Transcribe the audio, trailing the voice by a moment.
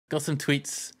got some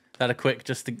tweets that are quick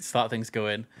just to start things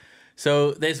going.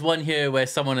 So there's one here where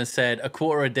someone has said a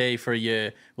quarter a day for a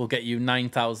year will get you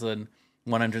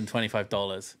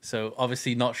 $9,125. So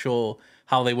obviously not sure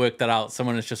how they worked that out.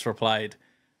 Someone has just replied,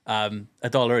 $1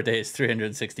 a day is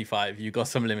 365. You got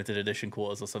some limited edition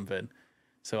quarters or something.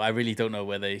 So I really don't know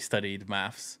where they studied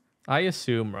maths. I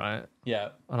assume, right? Yeah.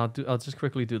 And I'll just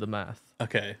quickly do the math.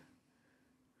 Okay.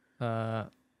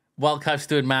 While Kev's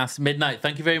doing maths, Midnight,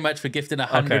 thank you very much for gifting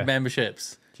 100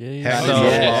 memberships. Jeez. That's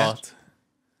a lot.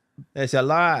 It's a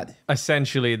lot.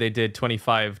 Essentially, they did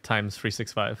 25 times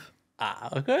 365.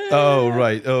 Okay. Oh,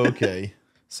 right. Oh, okay.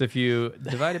 So if you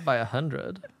divide it by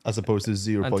 100 As opposed to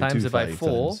 0.25 and times it by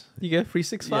 4, times. you get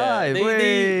 365. Yeah,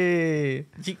 Way.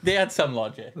 they had some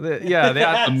logic. They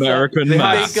had American they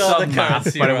math. had some math,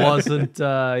 currency, but it right? wasn't.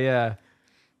 Yeah.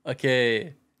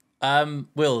 Okay.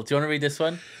 Will, do you want to read this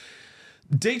one?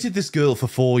 Dated this girl for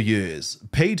 4 years.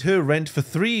 Paid her rent for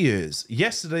 3 years.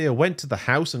 Yesterday I went to the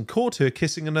house and caught her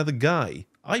kissing another guy.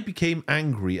 I became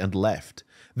angry and left.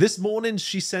 This morning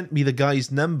she sent me the guy's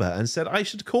number and said I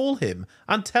should call him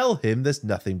and tell him there's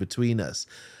nothing between us.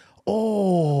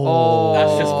 Oh.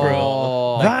 That's just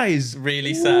brutal. That is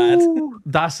Really sad.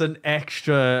 That's an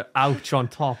extra ouch on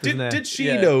top, isn't it? Did she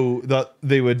know that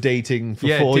they were dating for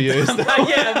 4 years?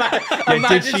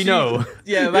 Did she know?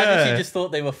 Yeah, imagine she just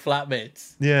thought they were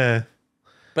flatmates. Yeah.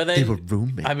 But then, They were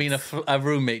roommates. I mean, a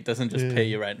roommate doesn't just pay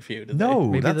your rent for you, do they? No,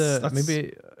 Maybe that's...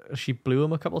 maybe she blew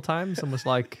him a couple of times and was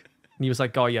like, and he was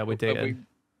like, "Oh yeah, we're dating."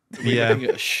 Yeah.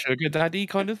 A sugar daddy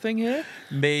kind of thing here.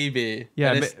 Maybe.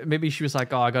 Yeah, And maybe she was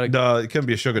like, "Oh, I gotta." No, it couldn't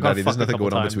be a sugar Got daddy. There's fucked a nothing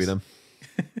going couple on between them.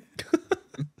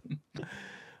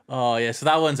 Oh yeah, so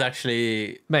that one's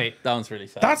actually, Mate, that one's really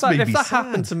sad. That's if made me that sad.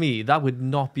 happened to me, that would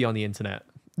not be on the internet.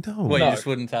 No. well, you just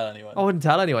wouldn't tell anyone. I wouldn't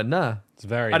tell anyone. Nah. It's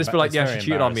very. I'd just be like, it's "Yeah, very she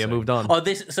cheated on me. I moved on." Oh,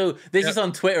 this is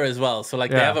on Twitter as well. So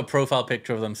like they Yeah. have a profile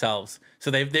picture of themselves. So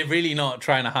they're really not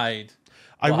trying to hide.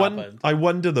 I happened.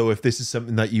 wonder though if this is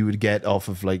something that you would get off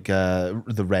of like the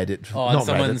Reddit. Oh, and not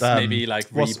someone's Reddit, maybe like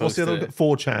what's the other reposted it.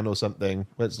 4chan or something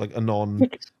where it's like a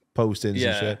non-postings Yeah.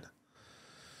 and shit.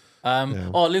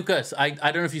 Oh, Lucas, I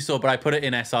don't know if you saw, but I put it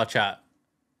in SR chat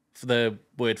for the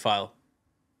Word file.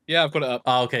 Yeah, I've got it up.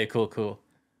 Oh, okay, cool.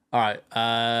 All right,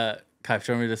 Kai,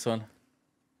 show me this one.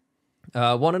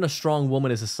 Wanting a strong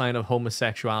woman is a sign of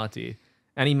homosexuality.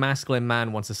 Any masculine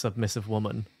man wants a submissive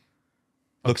woman.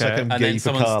 Looks Okay. like I'm And gay then for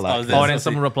someone's Carla. there's and then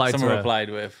someone replied to Someone her. replied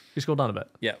with, You scroll down a bit.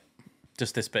 yeah,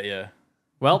 just this bit, yeah.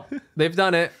 Well, they've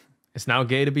done it. It's now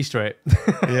gay to be straight.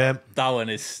 Yeah. That one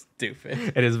is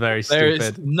stupid. It is very There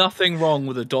stupid. is nothing wrong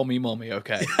with a dommy mommy,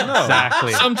 okay?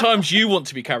 Exactly. Sometimes you want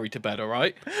to be carried to bed, all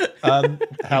right?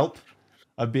 Help.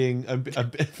 I'm being...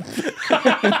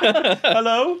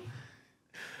 Hello?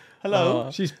 Hello?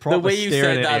 She's The probably way you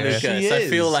staring said at that, you. Lucas, She I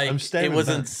feel is. like I'm staring it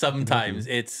wasn't back. sometimes.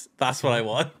 That's what I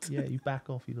want. Yeah, you back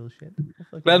off, you little shit.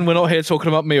 Glenn, we're not here talking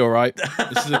about me, all right?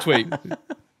 This is a tweet.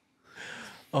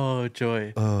 Oh,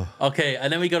 joy. Okay,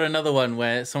 and then we got another one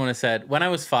where someone has said, when I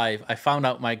was 5, I found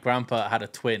out my grandpa had a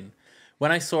twin.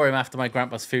 When I saw him after my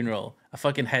grandpa's funeral, a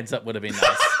fucking heads up would have been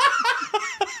nice.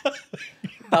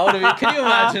 That would have been, can you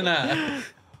imagine that?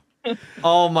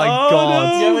 Oh my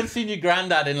god. You haven't seen your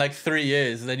granddad in like 3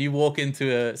 years, and then you walk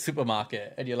into a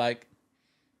supermarket and you're like,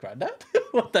 Granddad?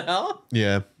 What the hell?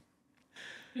 Yeah.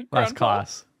 That's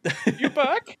class. You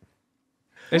back?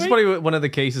 It's probably one of the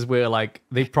cases where like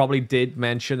they probably did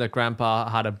mention that grandpa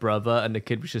had a brother and the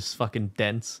kid was just fucking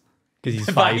dense because he's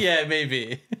 5. Yeah,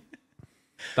 maybe.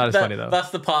 That is funny though. That's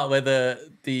the part where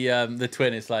the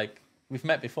twin is like, we've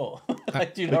met before.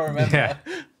 Like, do you not remember? Yeah.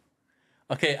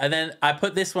 Okay, and then I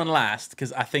put this one last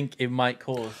because I think it might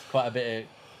cause quite a bit of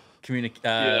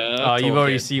Oh, you've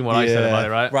already seen what I said about it,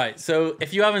 right? Right, so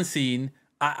if you haven't seen,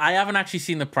 I haven't actually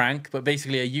seen the prank, but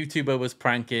basically a YouTuber was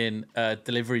pranking a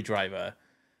delivery driver,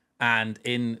 and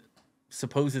in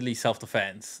supposedly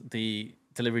self-defense, the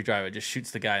delivery driver just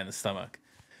shoots the guy in the stomach.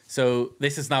 So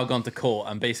this has now gone to court,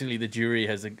 and basically the jury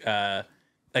has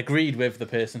agreed with the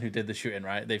person who did the shooting,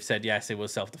 right? They've said, yes, it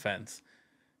was self-defense.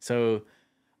 So,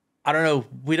 I don't know.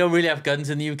 We don't really have guns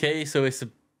in the UK, so it's a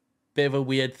bit of a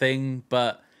weird thing.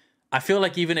 But I feel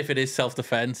like even if it is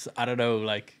self-defense, I don't know,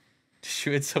 like,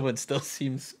 shooting someone still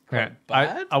seems quite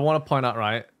bad. I want to point out,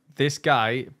 right? This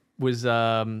guy was,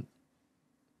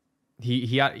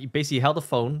 he basically held a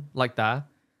phone like that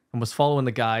and was following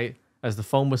the guy as the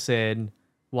phone was saying,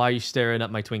 "Why are you staring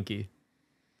at my Twinkie?"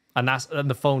 And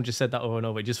the phone just said that over and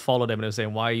over. It just followed him and it was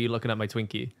saying, "Why are you looking at my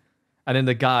Twinkie?" And then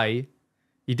the guy,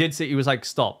 he did say, he was like,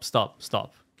 "Stop, stop,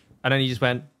 stop." And then he just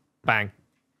went, bang.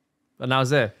 And that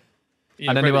was it. Yeah,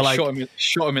 and then they were like,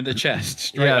 shot him in the chest.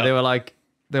 Straight yeah, up. they were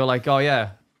like, "Oh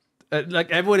yeah." like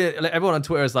everyone on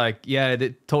Twitter is like, yeah,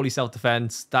 totally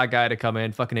self-defense. That guy to come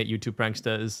in, fucking hate YouTube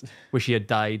pranksters. Wish he had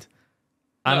died.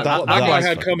 And What that guy that's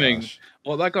had fucking coming. harsh.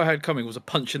 What that guy had coming was a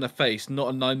punch in the face, not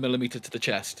a 9mm to the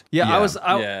chest. yeah, Yeah.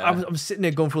 I was sitting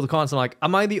there going through the comments. I'm like,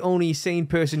 am I the only sane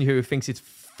person here who thinks it's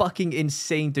fucking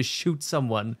insane to shoot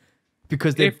someone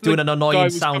because they're If doing the an guy annoying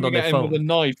was sound on coming their at him with a phone?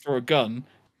 knife or a gun,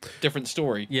 different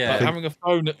story. Yeah. But having a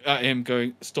phone at him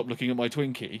going, stop looking at my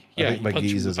Twinkie. I Yeah, think he my punched him in the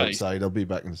geezer's face. outside. I'll be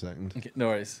back in a second. Okay, no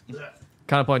worries.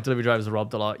 Counterpoint: delivery drivers are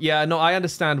robbed a lot. Yeah, no, I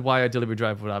understand why a delivery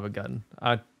driver would have a gun.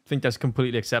 I think that's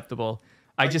completely acceptable.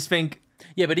 I just think,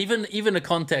 Yeah, but even the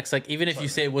context, like even if you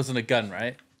say it wasn't a gun,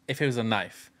 right? If it was a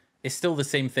knife, it's still the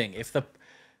same thing. If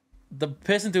the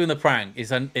person doing the prank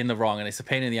is in the wrong and it's a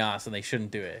pain in the ass and they shouldn't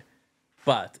do it.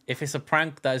 But if it's a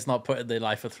prank that is not putting their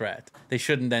life at threat, they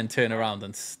shouldn't then turn around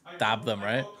and stab them,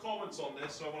 right? Comments on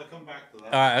this, so I want to come back to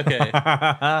that. All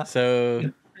right, okay.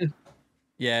 So,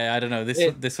 yeah, I don't know.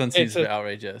 This one seems it's a bit a-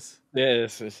 outrageous.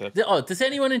 Yes, Oh, does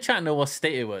anyone in chat know what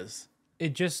state it was?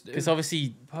 It just Because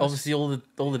obviously all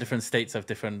the different states have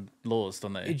different laws,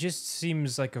 don't they? it just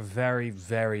seems like a very,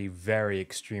 very, very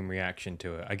extreme reaction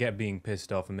to it. I get being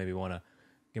pissed off and maybe want to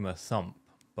give him a thump,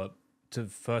 but to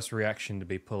first reaction to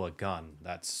be pull a gun,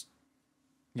 that's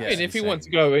Yeah. I mean, if he insane. wants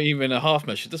to go even a half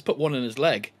measure, just put one in his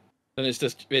leg. Then it's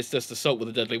just assault with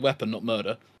a deadly weapon, not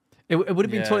murder. it would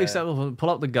have been totally Yeah. acceptable to pull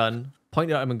out the gun, point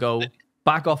it at him, and go,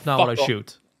 "Back off now, Fuck or I off.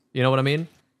 shoot." You know what I mean?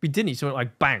 We didn't. He just went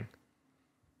like bang,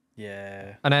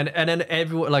 Yeah. and then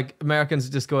everyone, like Americans,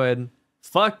 just going,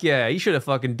 "Fuck yeah, he should have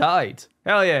fucking died.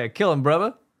 Hell yeah, kill him,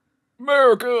 brother."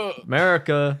 America!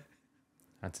 America,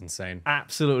 that's insane.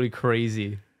 absolutely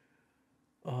crazy.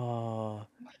 Oh.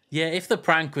 Yeah, if the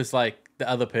prank was like the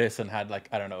other person had like,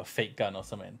 I don't know, a fake gun or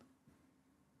something.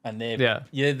 And they're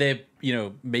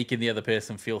making the other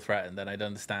person feel threatened, then I'd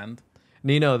understand.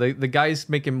 Nino, the guy's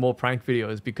making more prank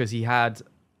videos because he had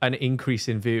an increase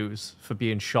in views for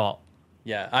being shot.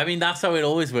 Yeah. I mean that's how it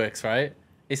always works, right?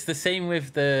 It's the same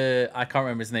with I can't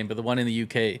remember his name, but the one in the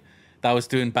UK that was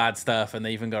doing bad stuff and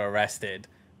they even got arrested.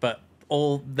 But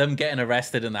all them getting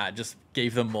arrested and that just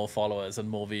gave them more followers and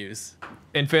more views.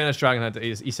 In fairness, Dragonhead,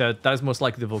 he said that is most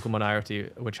likely the vocal minority,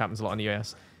 which happens a lot in the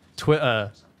US.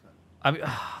 Twitter, I mean,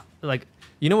 like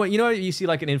you know what you see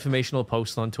like an informational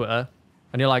post on Twitter,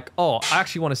 and you're like, oh, I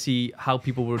actually want to see how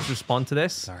people would respond to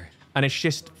this. Sorry. And it's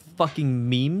just fucking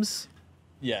memes.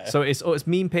 Yeah. So it's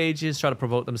meme pages trying to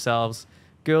promote themselves,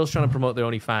 girls trying to promote their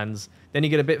OnlyFans. Then you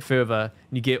get a bit further,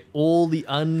 and you get all the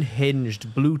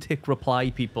unhinged blue tick reply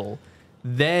people.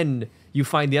 Then you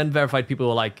find the unverified people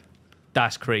who are like,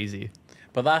 that's crazy.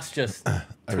 But that's just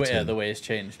Twitter, return. the way it's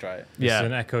changed, right? It's Yeah.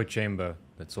 an echo chamber.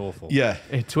 That's awful. Yeah,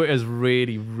 Twitter's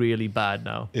really, really bad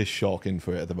now. it's shocking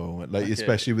for it at the moment. Like Okay.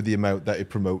 especially with the amount that it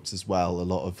promotes as well. A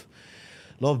lot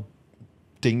of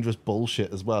dangerous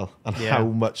bullshit as well, and Yeah. how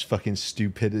much fucking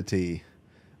stupidity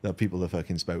that people are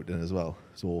fucking spouting as well.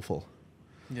 It's awful.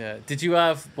 Yeah. Did you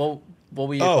have what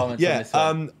were your Oh comments on yeah. this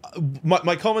one?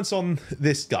 My comments on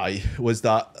this guy was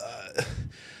that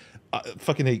I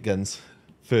fucking hate guns.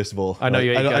 First of all, I know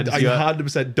you hate guns. I You had-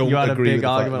 100% don't You had a agree with big the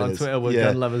fact argument that on it is. Twitter with Yeah.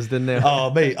 gun lovers, didn't there? Oh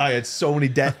mate, I had so many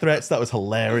death threats. That was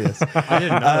hilarious. I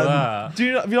didn't know that. Have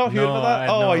you not heard No, about I that? had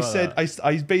Oh, no I about said that.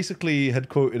 I basically had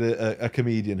quoted a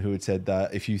comedian who had said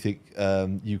that if you think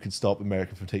you can stop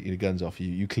America from taking the guns off you,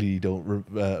 you clearly don't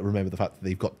remember the fact that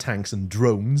they've got tanks and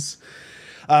drones.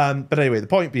 But anyway, the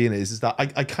point being is that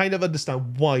I kind of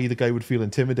understand why the guy would feel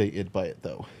intimidated by it,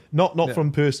 though. Not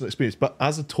from personal experience, but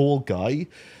as a tall guy,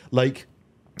 like,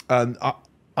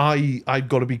 I've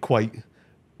got to be quite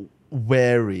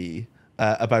wary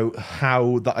about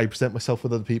how that I present myself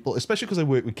with other people, especially because I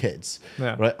work with kids.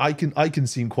 Yeah. Right, I can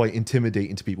seem quite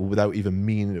intimidating to people without even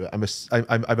meaning it. I'm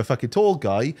a fucking tall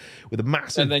guy with a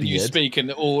massive And then you beard. speak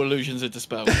and all illusions are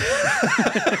dispelled.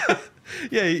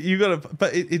 Yeah, you gotta.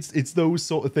 But it's those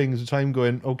sort of things which I'm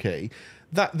going, okay,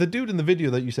 that the dude in the video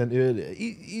that you sent earlier,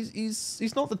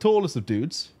 he's not the tallest of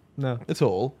dudes No. at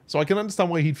all. So I can understand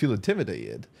why he'd feel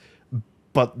intimidated.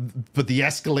 But the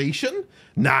escalation,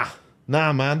 nah,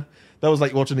 man, that was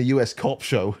like watching a US cop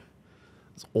show.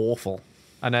 It's awful.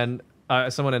 And then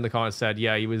someone in the comments said,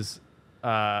 yeah, he was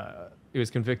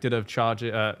convicted of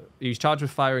he was charged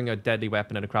with firing a deadly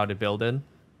weapon in a crowded building,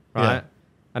 right? Yeah.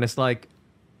 And it's like,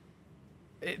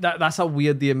 that's how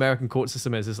weird the American court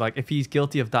system is. It's like, if he's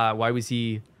guilty of that, why was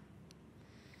he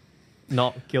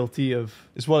not guilty of...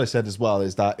 It's what I said as well,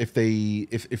 is that if they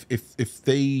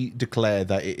declare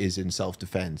that it is in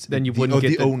self-defense, Then you wouldn't get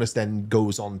the the- onus then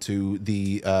goes on to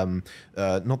the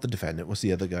not the defendant. What's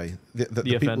the other guy?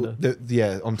 The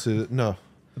offender. Onto no.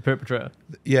 The perpetrator.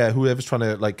 Yeah, whoever's trying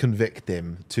to like convict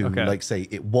him to Okay. like say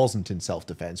it wasn't in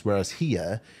self-defense, whereas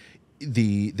here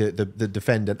the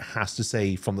defendant has to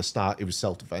say from the start it was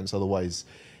self-defense. Otherwise,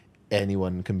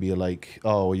 anyone can be like,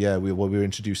 "Oh yeah, we're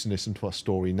introducing this into our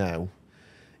story now."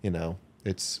 You know,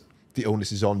 it's the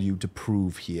onus is on you to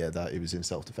prove here that it was in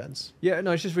self-defense. Yeah,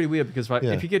 no, it's just really weird because right,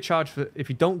 Yeah. if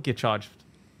you don't get charged,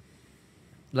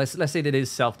 let's say that it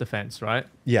is self-defense, right?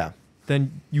 Yeah,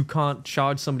 Then you can't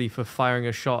charge somebody for firing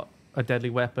a deadly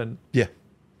weapon yeah,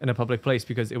 in a public place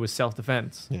because it was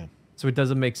self-defense. yeah, So it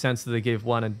doesn't make sense that they gave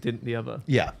one and didn't the other.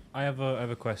 yeah. I have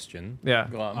a question. Yeah.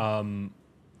 Go on.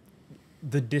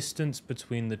 The distance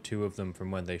between the two of them from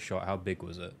when they shot, how big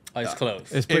was it? It's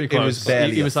close. It's pretty It close. was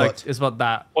barely It a was like foot. it's about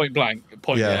that. Point blank.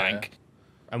 Yeah.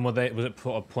 And was it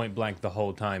put a point blank the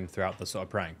whole time throughout the sort of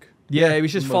prank? Yeah, he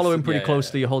was just most- following pretty yeah,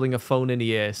 closely, holding a phone in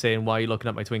the air, saying, "Why are you looking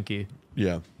at my Twinkie?"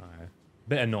 Yeah. Alright.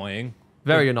 Bit annoying.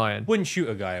 Very annoying. Wouldn't shoot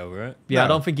a guy over it. Yeah, I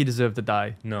No. don't think he deserved to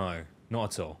die. No,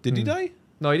 not at all. Did he die?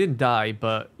 No, he didn't die,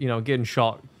 but getting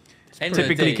shot End of the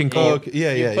typically day, can you- cause. Oh, okay.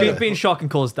 Yeah, yeah, Being, yeah. being shot can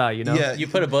cause die. Yeah. You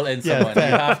put a bullet in Yeah, someone. fair.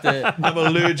 You have to. I'm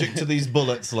allergic to these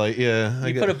bullets. Like, yeah. I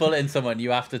You get- put a bullet in someone.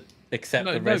 You have to accept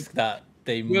No, the no. risk that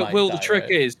they might. Will, die, the trick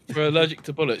right? is for allergic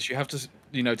to bullets, you have to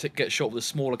get shot with a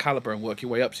smaller caliber and work your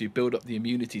way up, so you build up the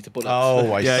immunity to bullets.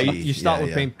 Oh, I Yeah, see. you start Yeah,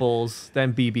 with yeah. paintballs,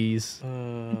 then BBs,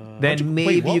 Why'd then you-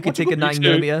 maybe wait, you could what'd you take a go-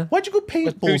 9mm. Why'd you go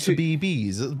paintballs to two-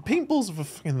 BBs? Paintballs are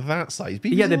fucking that size.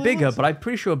 BBs Yeah, they're are bigger, that but I'm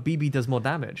pretty sure a BB does more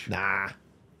damage. Nah.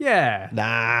 Yeah.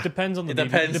 Nah. Depends on the It BB,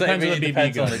 depends. depends I mean, on the it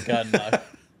BB depends on gun. the gun. Though.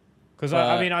 Because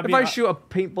I'd If be I shoot a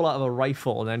paintball out of a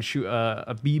rifle and then shoot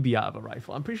a BB out of a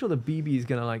rifle, I'm pretty sure the BB is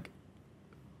gonna like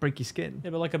break your skin. yeah,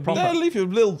 but like a Nah, BB, it'll leave you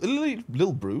a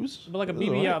little bruise. but like a That's BB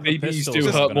alright. out of a BBs pistol. do is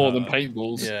hurt gonna more than hurt.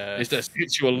 paintballs. Yeah. It just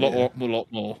hits you a lot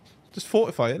more. Just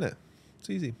fortify, innit? It's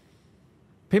easy.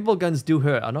 Paintball guns do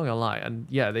hurt. I'm not gonna lie, and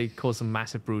yeah, they cause some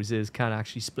massive bruises. Can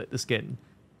actually split the skin,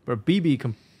 but a BB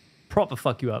can proper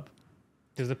fuck you up.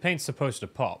 Because the paint's supposed to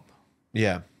pop,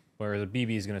 Yeah. whereas a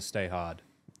BB is gonna stay hard.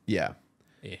 Yeah.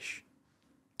 Ish.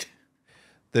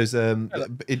 There's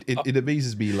it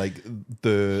amazes me like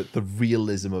the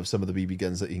realism of some of the BB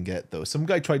guns that you can get though. Some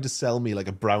guy tried to sell me like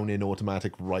a Browning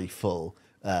automatic rifle,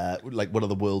 like one of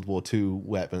the World War II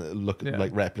weapon Yeah.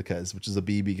 like replicas, which is a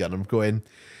BB gun. I'm going,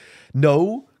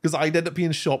 no, because I'd end up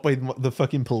being shot by the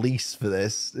fucking police for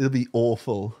this. It'll be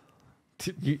awful.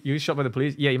 You shot by the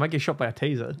police? Yeah, you might get shot by a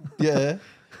taser. Yeah.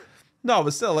 No,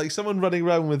 but still, like someone running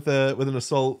around with an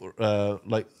assault,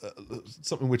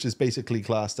 something which is basically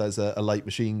classed as a light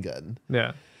machine gun,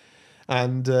 Yeah.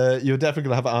 and you're definitely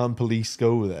gonna have armed police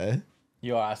go there.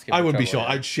 You're asking. I for wouldn't be trouble, shot.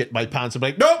 yeah. I'd shit my pants. I'm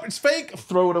like, nope, it's fake.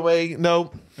 Throw it away.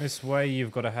 No. This way,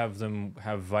 you've got to have them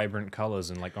have vibrant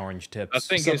colors and like orange tips. I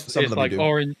think Some it's of them like do.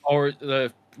 orange, or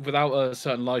without a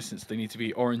certain license, they need to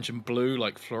be orange and blue,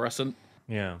 like fluorescent.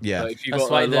 Yeah. Yeah. If you've That's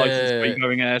got why a license the- where you're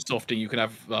going airsofting, you can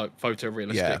have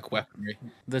photorealistic Yeah. weaponry.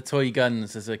 The toy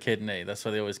guns as a kidney. That's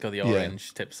why they always got the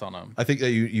orange tips on them. I think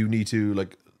that you need to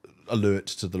like alert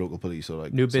to the local police or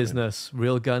like New something. business,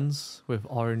 real guns with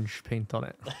orange paint on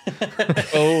it.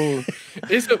 Oh,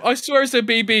 I swear it's a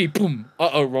BB. Boom.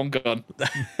 Wrong gun.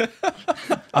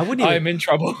 I wouldn't I even, am in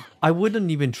trouble. I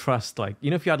wouldn't even trust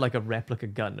if you had like a replica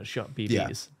gun that shot BBs, Yeah.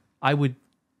 I would.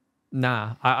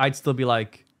 Nah, I'd still be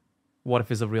like, what if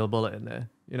there's a real bullet in there?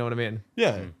 You know what I mean?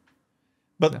 Yeah.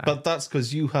 But Nah. but that's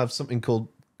because you have something called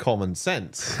common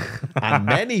sense, and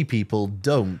many people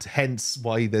don't. Hence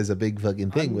why there's a big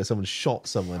fucking thing where someone shot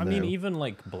someone. I mean, now. even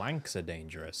like blanks are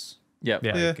dangerous. Yep.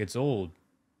 Yeah. Like it's all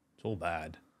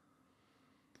bad.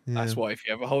 That's why if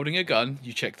you're ever holding a gun,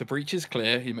 you check the breech is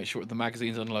clear. You make sure the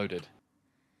magazine's unloaded.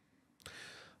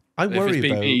 I If worry it's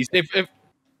about. BBs, if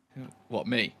what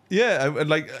me? Yeah,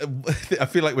 I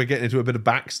feel like we're getting into a bit of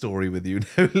backstory with you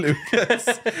now, Lucas.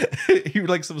 You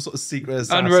like some sort of secret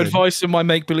assassin. Under advice of my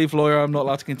make-believe lawyer, I'm not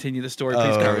allowed to continue the story.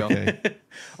 Please carry on. okay.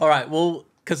 All right. Well,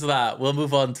 because of that, we'll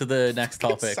move on to the next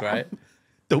topic, right?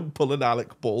 Don't pull an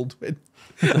Alec Baldwin.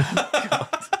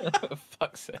 For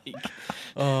fuck's sake.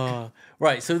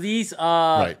 Right. So these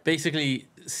are Right. basically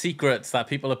secrets that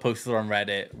people have posted on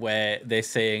Reddit where they're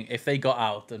saying if they got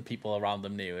out and people around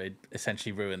them knew, it'd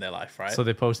essentially ruin their life, right? So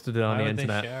they posted it on Why the would they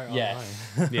internet. share it Yeah.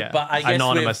 online? Yeah, but I guess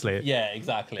anonymously. yeah,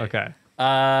 exactly. Okay.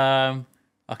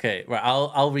 Okay, right.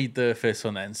 I'll read the first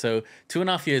one then. So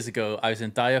 2.5 years ago, I was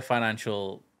in dire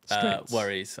financial Straits.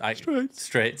 worries.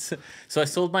 Straits. So I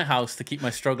sold my house to keep my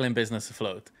struggling business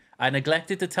afloat. I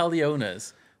neglected to tell the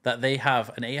owners that they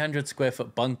have an 800 square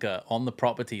foot bunker on the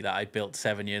property that I built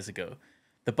 7 years ago.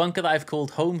 The bunker that I've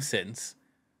called home since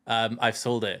I've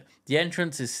sold it. The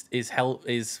entrance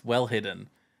is well hidden,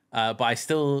 but I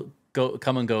still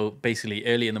come and go basically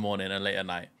early in the morning and late at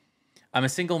night. I'm a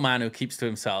single man who keeps to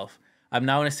himself. I'm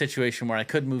now in a situation where I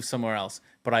could move somewhere else,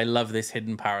 but I love this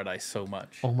hidden paradise so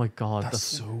much. Oh my god, That's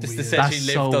so Just weird. essentially That's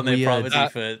lived so on their weird.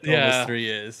 property for almost 3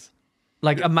 years.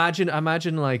 like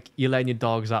imagine like you're letting your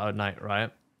dogs out at night, right?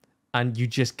 And you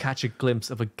just catch a glimpse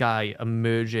of a guy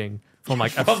emerging from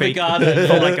like a From the fake garden.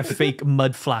 from like a fake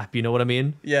mud flap. You know what I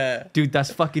mean? Yeah. Dude,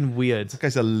 that's fucking weird. This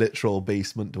guy's a literal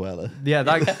basement dweller. Yeah,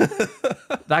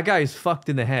 that guy is fucked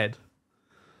in the head.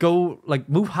 Go like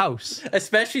move house.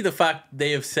 Especially the fact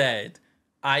they have said,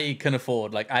 I can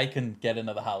afford, like, I can get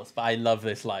another house, but I love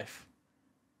this life.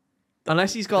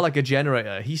 Unless he's got like a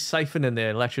generator, he's siphoning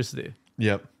their electricity.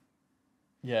 Yep.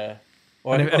 Yeah.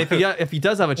 And if he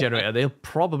does have a generator, they'll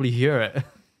probably hear it.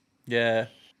 Yeah.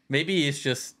 Maybe he's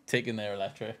just taking their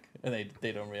electric and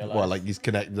they don't realize. Well, like he's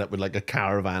connected up with like a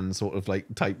caravan sort of like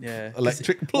type Yeah.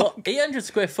 electric Well, plug. 800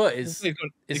 square foot is.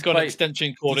 He's got an quite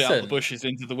extension cord out decent. the bushes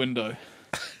into the window.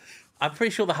 I'm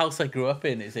pretty sure the house I grew up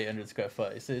in is 800 square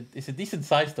foot. It's a decent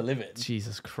size to live in.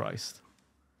 Jesus Christ.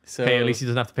 So Hey, at least he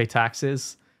doesn't have to pay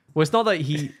taxes. Well, it's not that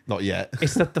he. Not yet.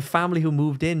 It's that the family who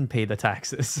moved in pay the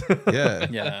taxes. Yeah.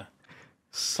 yeah.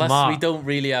 Plus, Smart. we don't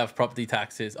really have property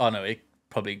taxes. Oh no, it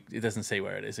doesn't say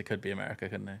where it is. It could be America,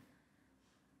 couldn't it?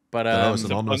 But No, it's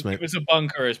anonymous, If mate. it's a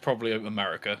bunker, it's probably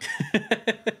America.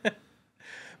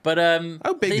 but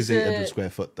How big is there's 800 square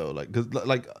foot though? Like, cause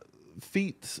like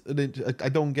feet. An inch, I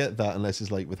don't get that unless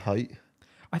it's like with height.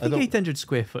 I think don't- 800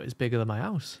 square foot is bigger than my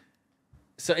house.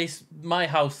 So it's my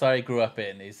house that I grew up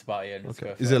in is about 800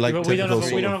 square foot. Is it like But we don't typical have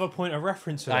sort of- a point of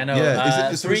reference. For I that. know. Yeah.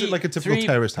 Is it three- like a typical three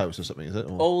terraced house or something? Is it?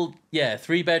 Or- old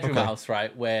 3-bedroom Okay. house,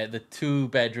 right, where the 2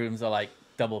 bedrooms are like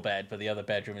double bed, but the other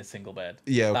bedroom is single bed.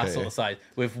 Yeah, okay, that sort of size,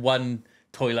 with one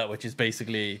toilet, which is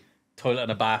basically toilet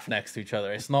and a bath next to each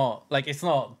other. It's not that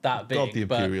Got the big,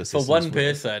 but imperial for systems one with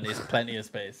it. person, it's plenty of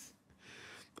space.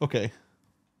 Okay.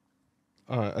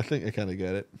 All right. I think I kind of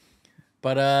get it.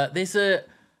 But there's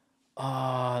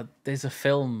a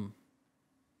film.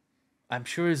 I'm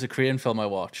sure it was a Korean film I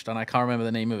watched, and I can't remember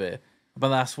the name of it. But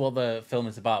that's what the film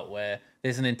is about, where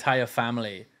there's an entire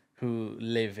family who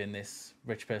live in this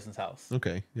rich person's house.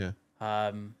 Okay. Yeah.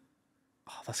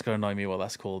 That's gonna annoy me what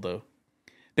that's called though.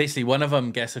 Basically, one of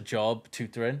them gets a job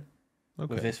tutoring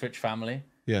with Okay. this rich family,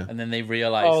 Yeah. and then they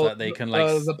realize that they can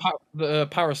like. the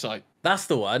Parasite. That's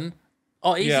the one.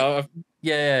 Oh, Yeah,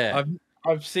 yeah.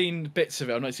 I've seen bits of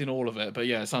it. I've not seen all of it, but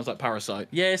yeah, it sounds like Parasite.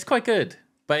 Yeah, it's quite good.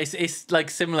 But it's like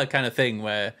similar kind of thing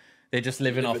where they're just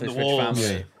living off in this the rich walls.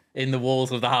 family Yeah. in the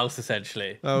walls of the house,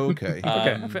 essentially. Oh, okay.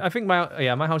 Okay, I think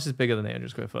my house is bigger than 800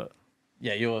 square foot.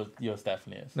 Yeah, yours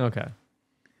definitely is. Okay.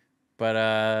 But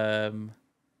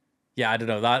yeah, I don't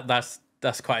know.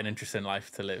 That's quite an interesting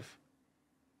life to live.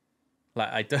 Like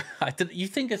I don't. You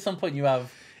think at some point you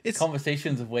have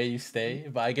conversations of where you stay,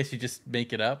 but I guess you just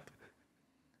make it up.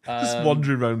 Just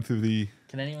wandering around through the.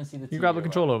 Can anyone see the? You grab the TV or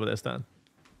controller over this, Dan.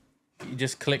 what? You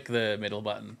just click the middle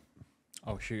button.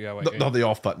 Oh shoot! Yeah, wait. Not the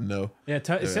off button. No. Yeah,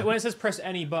 when it says press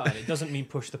any button, it doesn't mean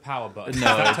push the power button.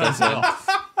 No, it turns doesn't. off.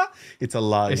 It's a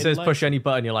lie. It says like- push any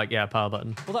button. You're like, yeah, power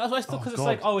button. Well, that's because it's God.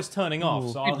 like, oh, it's turning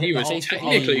off. So I'll He hit was the alt-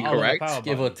 technically I'll hit the correct. power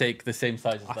Give or button. take the same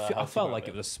size as the I house felt you like grew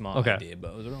it up was a smart Okay. idea,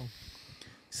 but I was wrong. in.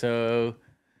 So,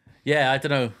 yeah, I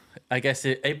don't know. I guess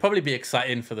it'd probably be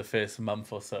exciting for the first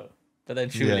month or so, but then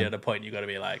surely Yeah. at a point you got to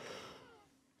be like,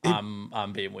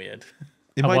 I'm being weird.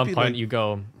 It At might one be point, like- you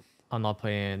go, I'm not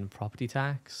paying property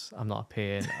tax. I'm not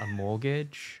paying a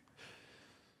mortgage.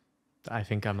 I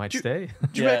think I might stay.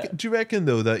 Yeah. Do you reckon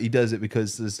though that he does it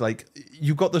because there's like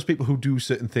you've got those people who do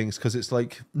certain things because it's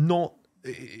like not.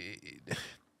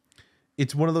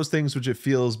 It's one of those things which it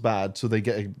feels bad, so they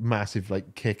get a massive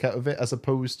like kick out of it, as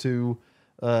opposed to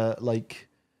like.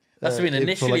 That's what I mean. it for,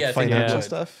 Initially, like, I think financial it would.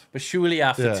 stuff. But surely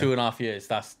after Yeah. 2.5 years,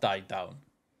 that's died down.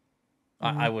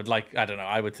 I would like. I don't know.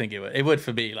 I would think it would. It would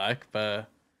for me, like, but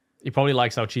He probably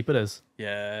likes how cheap it is.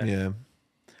 yeah. Yeah.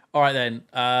 All right then.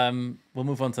 We'll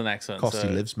move on to the next one. Cost he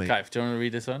lives, mate. Kaif, do you want to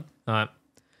read this one? All right.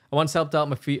 I once helped out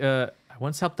my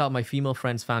female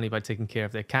friend's family by taking care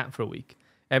of their cat for a week.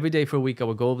 Every day for a week, I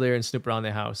would go over there and snoop around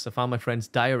their house. I found my friend's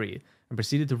diary and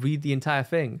proceeded to read the entire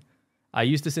thing. I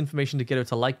used this information to get her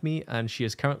to like me, and she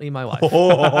is currently my wife.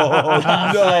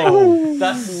 No.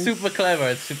 That's super clever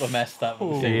and super messed up at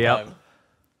the same Yep. time.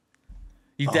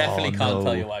 You definitely can't no.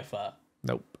 tell your wife that.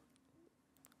 Nope.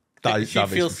 That She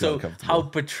makes me feels feel so. uncomfortable. How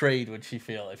betrayed would she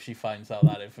feel if she finds out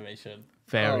that information?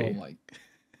 Very. Oh my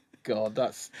god,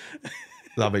 that's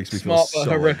That makes me Smart feel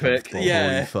but so horrific. uncomfortable.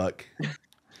 Yeah. Holy fuck.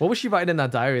 What was she writing in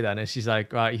that diary then? And she's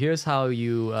like, right, here's how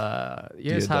you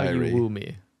Dear diary. woo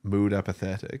me. Mood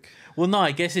apathetic. Well, no,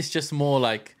 I guess it's just more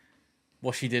like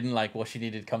what she didn't like, what she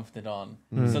needed comforted on.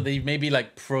 So they maybe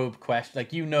like probe question,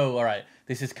 like, all right,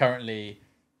 this is currently,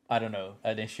 I don't know,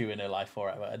 an issue in her life or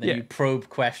whatever, and then you probe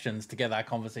questions to get that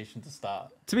conversation to start.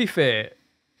 To be fair,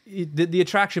 the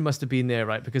attraction must have been there,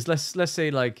 right? Because let's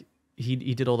say like he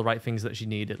did all the right things that she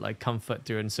needed, like comfort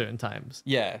during certain times.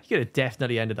 Yeah, He could have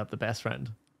definitely ended up the best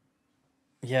friend.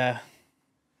 yeah.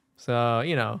 So,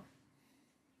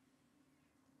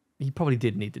 he probably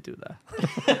did need to do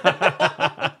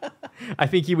that. I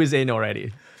think he was in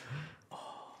already.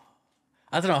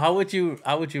 I don't know. How would you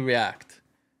react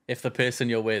if the person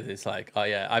you're with is like, oh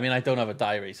yeah, I mean, I don't have a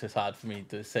diary, so it's hard for me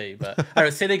to say, but I don't know,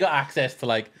 say they got access to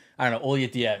like, I don't know, all your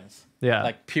DMs,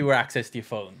 Yeah. pure access to your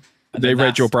phone. And They then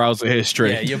read your that's- browser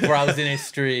history. Yeah, your browsing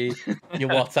history, your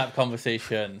WhatsApp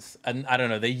conversations, and I don't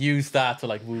know, they use that to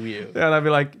like woo you. Yeah, and I'd be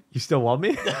like, you still want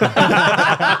me?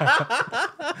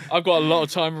 I've got a lot of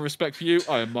time and respect for you.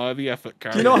 I admire the effort,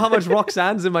 Karen. Do you know how much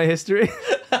Roxanne's in my history?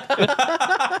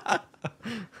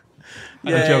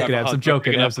 Yeah, I'm joking, yeah, Ebs. I'm I'm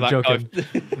joking, picking Ebs. up I'm that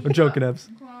joking. I'm joking, Ebs.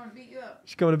 Come on, I'll beat you up.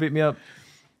 She's coming to beat me up.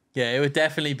 Yeah, it would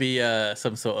definitely be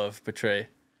some sort of betray.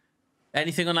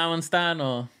 Anything on that one, Stan?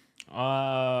 Or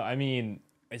I mean,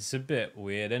 it's a bit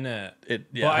weird, isn't it?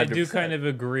 Yeah, but I do 100%. kind of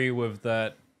agree with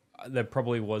that. There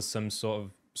probably was some sort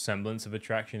of semblance of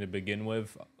attraction to begin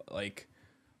with. Like,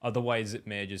 otherwise, it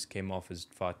may have just came off as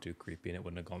far too creepy, and it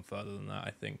wouldn't have gone further than that.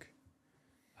 I think.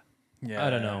 yeah,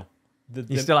 I don't know.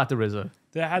 You still have to Rizzo.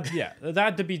 There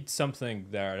had to be something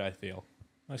there. I feel.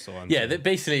 That's all I'm Yeah, saying.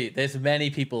 basically, there's many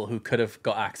people who could have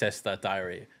got access to that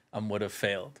diary and would have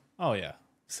failed. Oh yeah.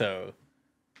 So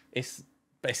it's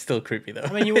still creepy though.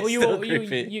 I mean, It's still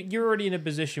creepy. you're already in a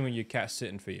position when you're cat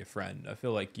sitting for your friend. I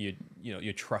feel like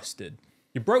you're trusted.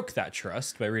 You broke that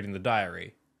trust by reading the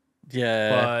diary,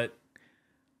 Yeah, but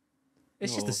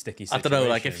it's just a sticky I situation. don't know.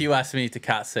 Like, if you ask me to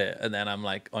cat sit and then I'm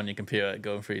like on your computer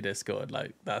going through your Discord,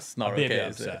 like that's not I'd be a okay. bit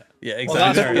Is it? upset. Yeah, Well,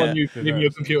 that's exactly. the yeah. one you leave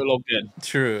your computer logged in.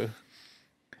 True.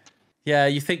 Yeah,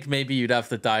 you think maybe you'd have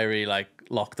the diary like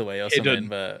locked away or Hidden. something,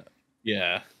 but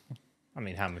Yeah. I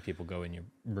mean, how many people go in your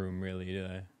room really? Do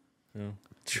they?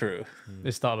 true.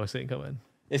 This Starbucks ain't coming.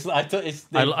 It's I thought it's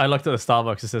I looked at the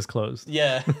Starbucks. It says closed.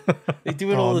 yeah, they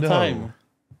do it all Oh, the no. time.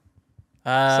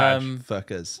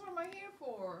 Fuckers. What am I here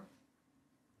for?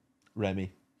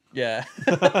 Remy. Yeah.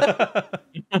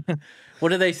 What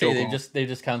did they say? Go They on.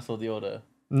 just cancelled the order.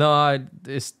 No,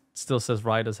 it still says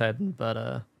Ryder's head,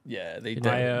 but Yeah, they You did.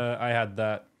 know, I had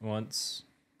that once,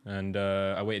 and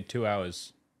I waited 2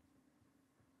 hours.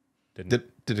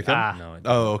 Didn't Did it come? Ah. no, it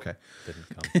Oh, okay.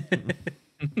 didn't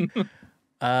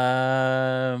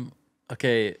come.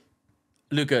 Okay,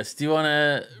 Lucas, do you want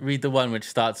to read the one which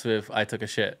starts with "I took a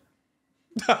shit"?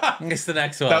 It's the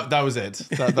next one. That was it.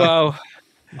 Well,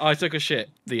 I took a shit.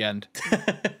 The end.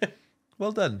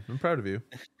 Well done. I'm proud of you.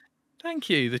 Thank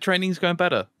you. The training's going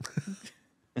better.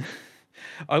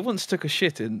 I once took a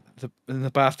shit in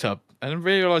the bathtub, and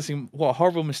realizing what a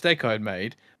horrible mistake I had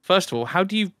made. First of all, how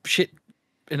do you shit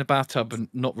in a bathtub and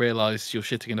not realize you're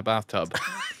shitting in a bathtub?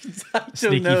 I don't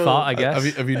sneaky know. fart, I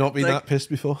guess. Have you not been Like- that pissed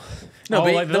before? No, Oh,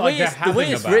 but like the they're- way like they're it's, the way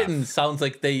having a it's bath. written sounds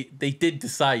like they did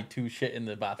decide to shit in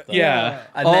the bathtub. Yeah.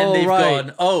 and then Oh, they've right.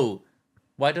 gone, oh,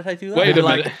 why did I do that? Wait a You're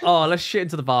like, minute. oh, let's shit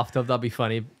into the bathtub. That'd be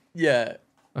funny. Yeah.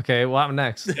 Okay, what happened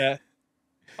next? Yeah.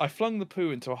 I flung the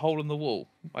poo into a hole in the wall.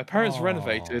 My parents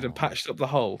renovated and patched up the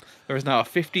hole. There is now a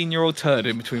 15-year-old turd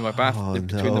in between my between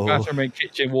the no. bathroom and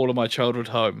kitchen wall of my childhood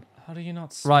home. How do you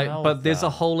not smell Right, but there's that?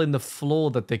 a hole in the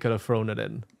floor that they could have thrown it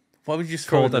in. Why would you just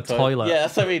throw it in Called the a toilet? toilet. Yeah,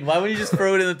 that's what I mean. Why would you just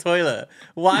throw it in the toilet?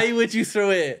 Why would you throw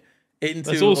it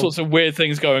into? There's all sorts of weird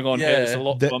things going on here. Yeah. There's a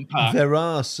lot to unpack. There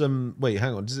are some. Wait,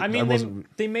 hang on. I mean,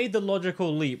 wasn't. they made the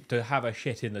logical leap to have a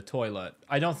shit in the toilet.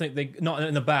 I don't think not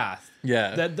in the bath.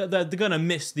 Yeah. They're gonna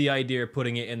miss the idea of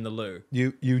putting it in the loo.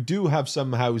 You do have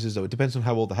some houses though. It depends on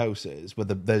how old the house is.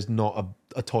 Whether there's not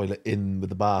a toilet in with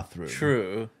the bathroom.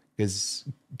 True. Because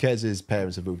Kez's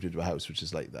parents have moved into a house which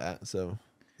is like that. So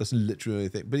that's literally the only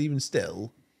thing. But even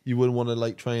still, you wouldn't want to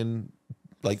like try and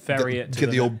like Ferry get, it to get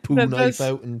the- the old poo There- knife there's-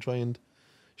 out and try and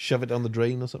shove it down the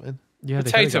drain or something. Yeah, they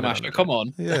Potato could've got it masher, on come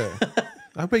on. Yeah.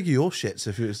 How big are your shits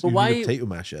if it was But why- a potato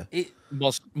masher? It.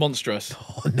 Monstrous.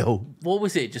 Oh no. What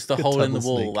was it? Just a Good hole in the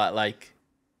tunnel wall snake. that like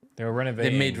They were they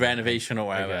renovating. made renovation or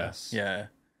whatever. guess. Yeah.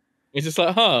 It's just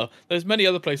like, there's many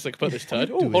other places I could put this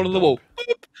turd. Oh, doing, hole in the wall.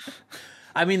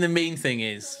 I mean, the main thing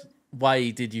is why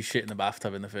did you shit in the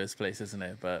bathtub in the first place, isn't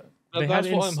it? But They That's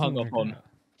had what I'm hung up instant- on.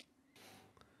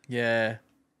 yeah.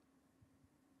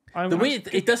 I'm- The way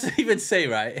it doesn't even say,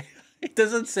 right? It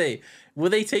doesn't say, were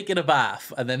they taking a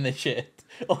bath and then they shit?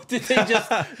 Or did they just,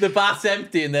 the bath's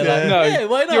empty and they're like, No, yeah,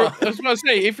 why not? I was going to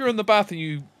say, if you're in the bath and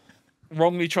you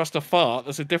wrongly trust a fart,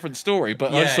 that's a different story.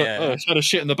 But Yeah, I said, yeah. oh, I had a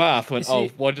shit in the bath. Went, You oh,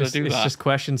 see, why did I do It's that? just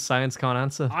questions science can't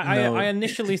answer. I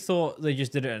initially thought they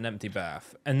just did it in an empty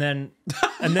bath, and then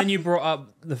you brought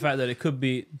up the fact that it could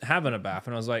be having a bath,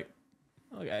 and I was like,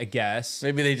 okay, I guess.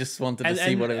 Maybe they just wanted to And-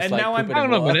 see what it was and like. now I'm- pooping in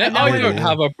Hang on a water. minute. And now I I- don't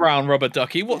have a brown rubber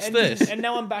ducky. What's this? And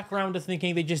now I'm back around to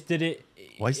thinking they just did it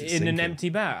Why is it in an sinking? empty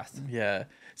bath. Yeah.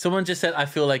 Someone just said, I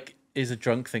feel like is a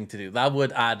drunk thing to do. That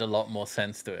would add a lot more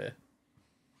sense to it.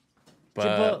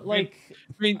 But like,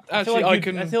 I mean, I feel actually, like I you-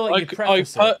 can. I feel like you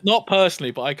preface it. Not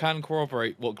personally, but I can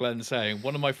corroborate what Glenn's saying.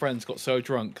 One of my friends got so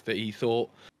drunk that he thought,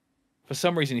 for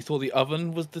some reason, he thought the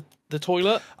oven was the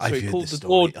toilet. So I've he heard pulled this the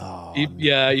door. story. Oh, he, no.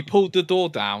 Yeah, he pulled the door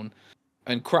down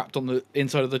and crapped on the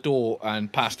inside of the door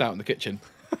and passed out in the kitchen.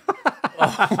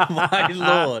 Oh my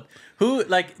lord. Who,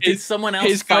 like, did someone else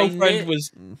His find girlfriend it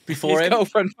was before his him?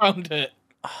 girlfriend found it.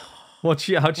 How'd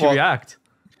she What? react?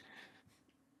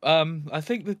 I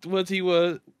think the words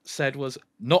he said was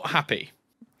not happy.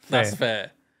 That's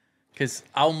fair. Because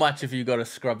how much have you got to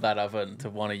scrub that oven to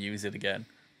want to use it again?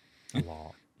 a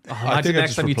lot. Imagine think I next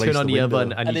just time you turn replaced on the the window.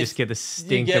 oven and you And just it's- get the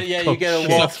stink of you cooked get a shit.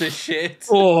 waft of shit.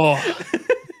 Oh,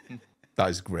 That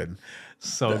is grim.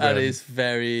 So That grim. is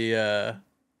very, that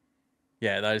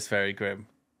is very grim.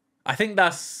 I think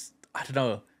that's, I don't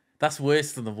know, that's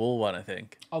worse than the wall one, I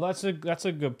think. Oh, that's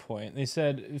a good point. They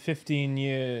said 15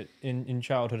 year in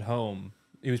childhood home.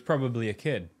 He was probably a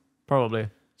kid, Probably.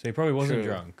 so he probably wasn't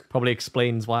True. drunk. Probably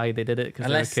explains why they did it because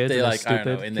they're Unless kids. they and they're like, I don't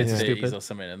know, stupid. in their Kids are 30s stupid. or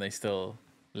something, and they still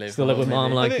live Still live with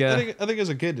home, mom, maybe. like, yeah. I think as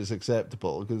a kid it's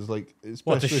acceptable because like it's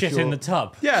What, the shit in the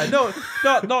tub? Yeah, no,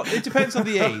 not. It depends on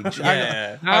the age.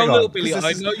 Yeah. now Hang on, little Billy, this I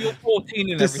is- know you're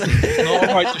 14 and everything. It's not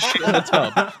alright to shit in the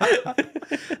tub.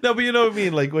 No, but you know what I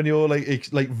mean. Like when you're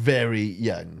like very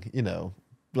young, you know,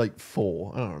 like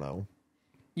 4. I don't know.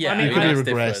 Yeah, I mean, You could be that's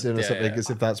regressing different. or Yeah, something yeah. because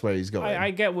if that's where he's going.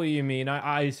 I get what you mean.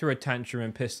 I threw a tantrum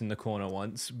and pissed in the corner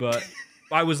once, but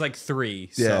I was like 3.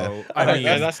 So Yeah. I mean,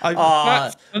 Yeah, that's, I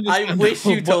understandable. wish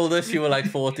you told us you were like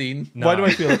 14. Why do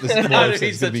I feel like this That more would of be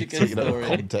it's going to be such a good taken out of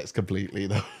story. context completely,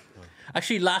 though?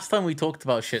 Actually, last time we talked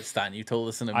about shit, Stan, you told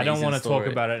us an amazing I don't want to talk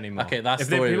story. about it anymore. Okay, that if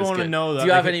story people was want to good. know that, Do you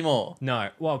they have can- any more? No.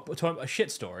 Well, talking about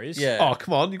shit stories. Yeah. Oh,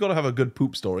 come on. You got to have a good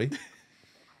poop story.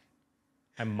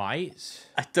 I might.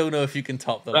 I don't know if you can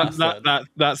top the last one.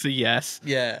 that's a yes.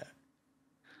 Yeah.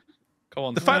 Come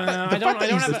on. The fact that, the I don't- fact that I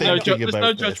don't he's have a- thinking there's about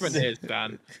no this. judgment here,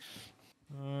 Dan.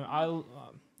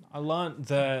 I learned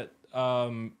that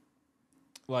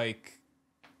like,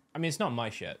 I mean, it's not my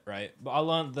shit, right? But I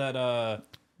learned that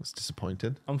That's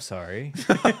disappointed. I'm sorry.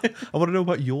 I want to know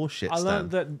about your shit, I Stan.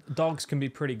 learned that dogs can be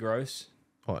pretty gross,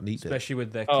 Oh, neat. especially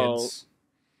with their Oh. kids.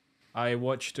 I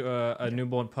watched a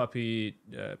newborn puppy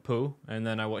poo, and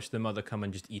then I watched the mother come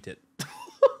and just eat it.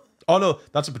 Oh, no.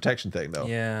 That's a protection thing, though.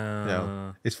 Yeah,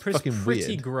 No, it's Pretty- fucking pretty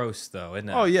weird. gross though, isn't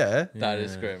it? Oh, yeah. That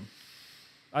is Yeah. grim.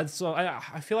 I feel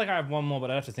like I have one more,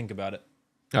 but I have to think about it.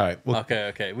 All right. Well,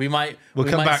 Okay. We might We'll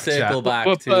come back, circle chat. back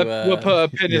We'll to put a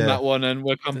pin in yeah. that one, and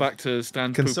we'll come back to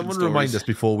Stan. can pooping someone stories. remind us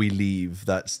before we leave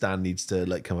that Stan needs to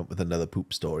like come up with another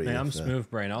poop story? Man, I'm if, smooth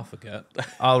brain. I'll forget.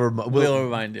 We'll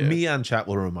remind you. Me and chat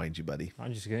will remind you, buddy.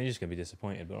 I'm just gonna be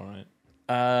disappointed, but all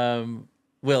right.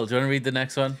 Will, do you want to read the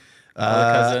next one?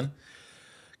 Uh,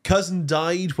 Cousin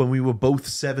died when we were both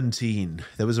 17.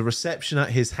 There was a reception at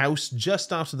his house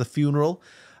just after the funeral.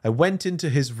 I went into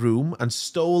his room and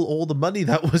stole all the money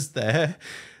that was there.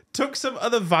 Took some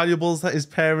other valuables that his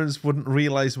parents wouldn't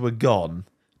realize were gone.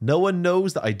 No one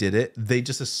knows that I did it. They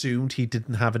just assumed he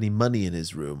didn't have any money in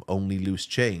his room, only loose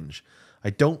change. I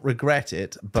don't regret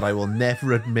it, but I will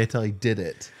never admit I did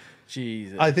it.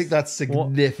 Jesus. I think that's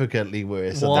significantly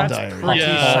worse than What the a diary. pretty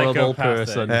Yeah. horrible Psychopathic.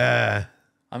 person. Yeah.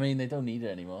 I mean, they don't need it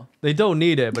anymore. They don't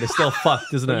need it, but it's still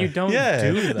fucked, isn't You it? don't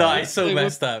Yeah. do that. No, it's so It would-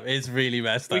 messed up. It's really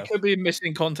messed We up. could be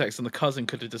missing context, and the cousin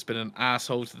could have just been an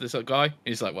asshole to this guy.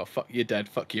 He's like, "Well, fuck, you're dead.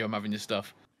 Fuck you. I'm having your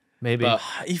stuff." Maybe. But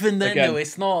Even then, Again- though,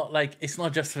 it's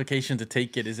not justification to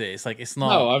take it, is it? It's like it's not.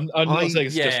 no, I'm not saying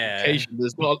it's yeah. justification.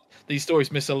 There's not. These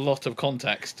stories miss a lot of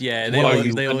context. Yeah, What are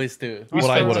you- they always do. We What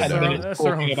I spent wanna 10 know- minutes That's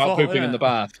their talking own about fault, pooping yeah. in the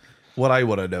bath. What I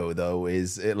want to know though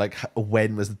is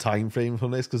when was the time frame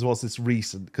from this? Because was this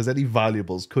recent? Because any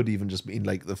valuables could even just mean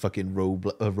like the fucking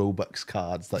Robux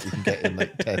cards that you can get in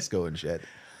like Tesco and shit.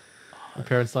 My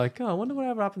parents like, oh, I wonder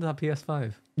whatever happened to that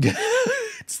PS5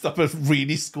 It's up a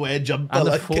really square jumper. and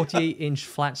the like, 48-inch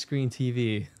flat screen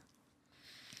TV.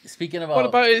 Speaking about What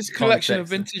about his collection of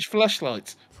context- vintage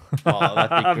flashlights? Oh,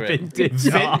 that'd be great. Vintage.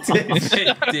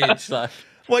 Vintage, like,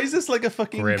 why is this like a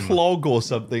fucking Grim. clog or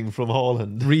something from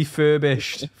Holland?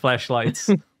 Refurbished flashlights.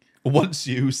 Once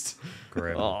used.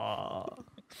 Grim. Oh.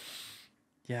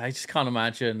 Yeah, I just can't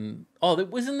imagine. Oh,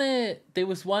 wasn't there? There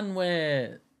was one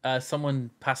where someone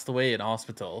passed away in a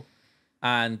hospital,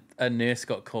 and a nurse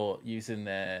got caught using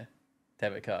their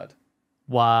debit card.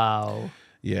 Wow.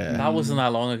 Yeah. That wasn't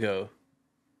that long ago.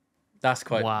 That's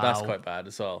quite Wow. bad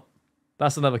as well.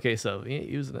 That's another case of you ain't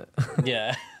using it.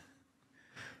 Yeah.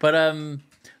 But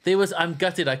there was. I'm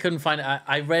gutted. I couldn't find it.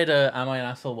 I read a "Am I an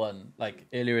Asshole" one like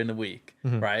earlier in the week,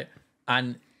 right?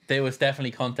 And there was definitely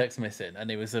context missing,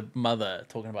 and it was a mother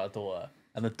talking about a daughter,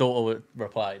 and the daughter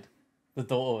replied. The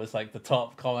daughter was like the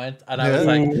top comment, and I was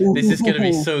like, "This is going to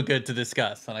be so good to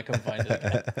discuss," and I couldn't find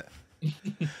it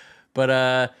again.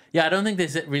 But yeah, I don't think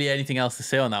there's really anything else to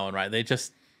say on that one, right? They're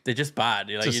just bad.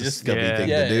 You're like, Just you a just scummy yeah. thing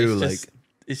yeah, to do. it's Like, just,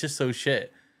 it's just so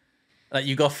shit. Like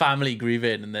you got family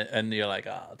grieving, and you're like,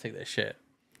 "Oh, I'll take this shit."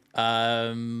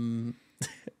 They're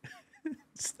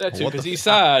too What the busy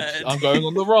sad. I'm going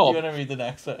on the Do roll. you want to read the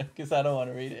next one? Because I don't want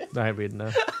to read it. I ain't reading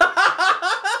now.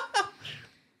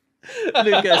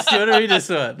 Lucas, do you want to read this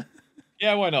one?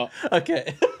 Yeah, why not?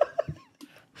 Okay.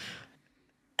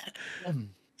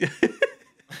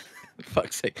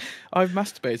 Fuck's sake. I've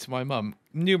masturbated to my mum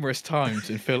numerous times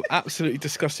and feel absolutely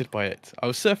disgusted by it. I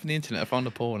was surfing the internet and found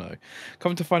a porno.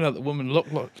 Come to find out the woman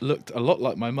looked a lot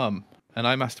like my mum, and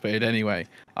I masturbated anyway.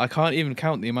 I can't even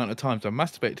count the amount of times I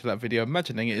masturbated to that video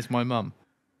imagining it is my mum.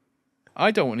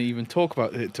 I don't want to even talk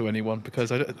about it to anyone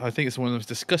because I think it's one of the most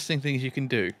disgusting things you can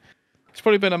do. It's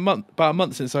probably been about a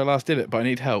month since I last did it, but I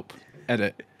need help.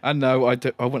 Edit. And no, I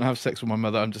wouldn't have sex with my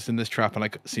mother. I'm just in this trap, and I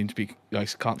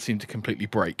can't seem to completely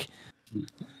break.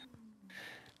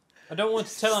 I don't want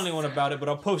to tell anyone about it, but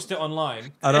I'll post it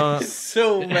online. I don't.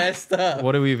 So messed up.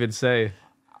 What do we even say?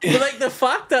 But like the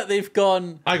fact that they've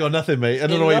gone. I got nothing, mate. I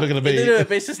don't know what you're looking to be. No,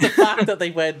 but it's just the fact that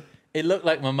they went. It looked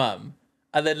like my mum,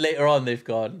 and then later on they've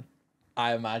gone.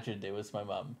 I imagined it was my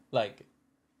mum. Like.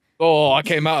 Oh, I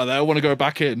came out of there. I want to go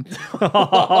back in.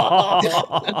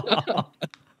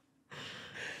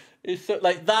 It's so,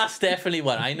 like that's definitely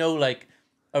one. I know, like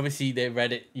obviously their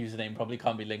Reddit username probably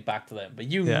can't be linked back to them, but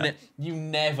you Yeah.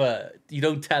 you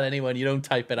don't tell anyone, you don't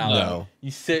type it out. No.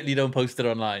 You certainly don't post it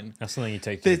online. That's something you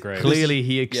take to the grave. Clearly,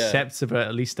 he accepts of it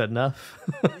at least enough.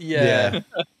 Yeah.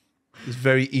 Yeah. It's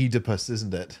very Oedipus,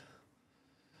 isn't it?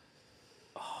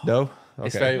 No? Okay.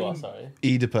 It's very well, sorry.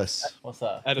 Oedipus. What's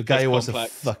that? The guy who wants to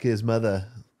fuck his mother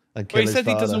and kill Well, he his said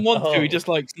father. he doesn't want to. Oh. He just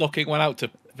likes knocking one out to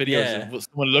videos Yeah. of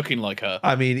someone looking like her.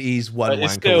 I mean, he's one But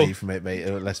it's wank still- away from it, mate.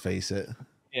 Let's face it.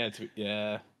 Yeah,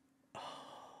 yeah.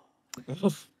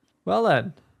 Well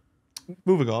then,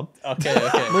 Moving on. Okay.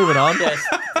 moving on. Yes.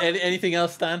 Anything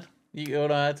else, Dan? You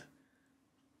want to add?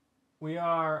 We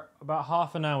are about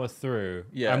half an hour through.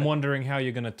 Yeah. I'm wondering how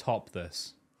you're going to top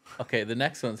this. Okay, the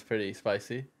next one's pretty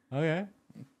spicy. Okay.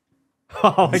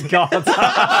 Oh my god.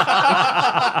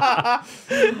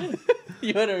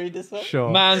 You want to read this one?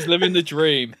 Sure. Man's living the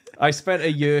dream. I spent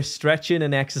a year stretching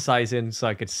and exercising so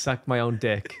I could suck my own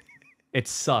dick. It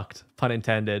sucked, pun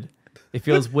intended. It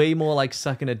feels way more like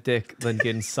sucking a dick than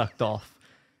getting sucked off.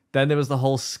 Then there was the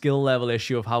whole skill level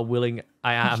issue of how willing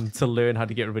I am to learn how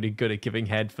to get really good at giving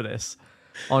head for this.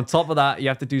 On top of that, you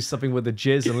have to do something with the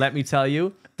jizz, and let me tell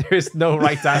you, there is no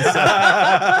right answer.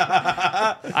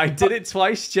 I did it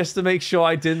twice just to make sure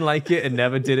I didn't like it and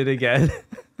never did it again.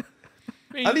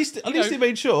 I mean, At least you he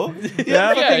made sure. Yeah.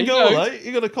 Yeah, fucking you go, know. right?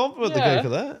 You got to compliment the guy Yeah. for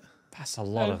that. That's a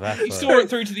lot of effort. He saw it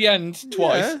through to the end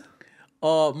twice. Yeah.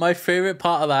 Oh, my favorite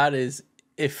part of that is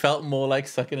it felt more like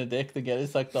sucking a dick than getting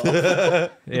sucked off.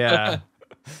 Yeah.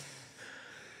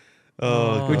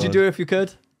 Oh, Would you God. do it if you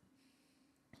could?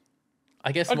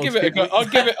 I guess I'd most give it a go. people-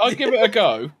 I'd give it a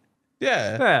go.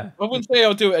 Yeah. Yeah. I wouldn't say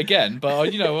I'll do it again, but I'll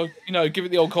give it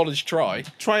the old college try.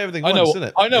 Try everything I know. once,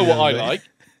 innit? I know You what I what mean? like.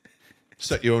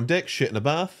 Suck your own dick, shit in a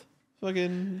bath.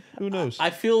 Fucking, who knows?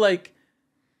 I feel like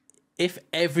if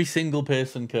every single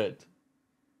person could,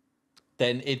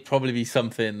 then it'd probably be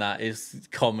something that is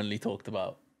commonly talked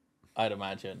about. I'd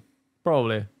imagine.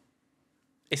 Probably.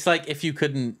 It's like if you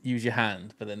couldn't use your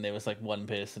hand, but then there was like one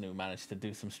person who managed to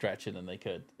do some stretching and they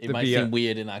could. It There'd might be seem a-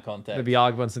 weird in that context. There'd be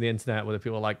arguments on the internet where the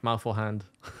people are like mouth or hand.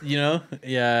 You know?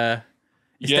 Yeah.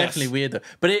 It's Yes. definitely weird though.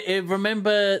 But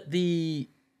remember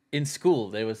in school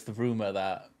there was the rumor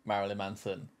that Marilyn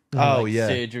Manson had, Oh, like, yeah.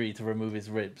 surgery to remove his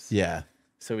ribs. Yeah.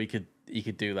 So he could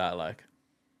do that. Like,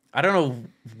 I don't know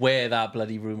where that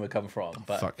bloody rumor come from,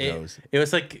 but Fuck knows. it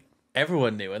was like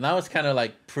everyone knew, and that was kind of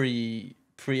like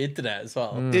pre-internet as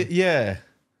well. Yeah.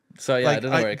 So yeah, I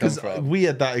don't know where it comes 'cause from. we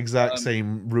had that exact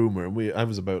same rumor, and I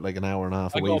was about like an hour and a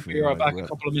half I away got to from be you. right back. Right? A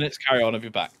couple of minutes. Carry on. I'll be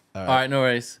back. All right, no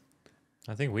worries.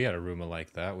 I think we had a rumor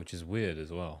like that, which is weird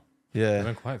as well. Yeah.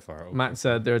 went quite far over. Matt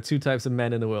said there are two types of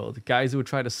men in the world: guys who would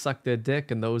try to suck their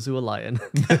dick, and those who are lying.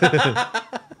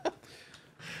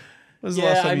 When's the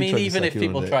last Yeah, time I you mean, tried to even suck if your own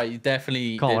people dick? try, you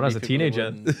definitely. Come on, there'd as be a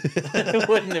people that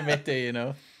wouldn't admit it, you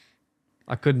know.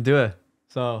 I couldn't do it,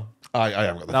 so I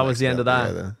haven't got the that was the end of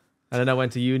that. Yeah, And then I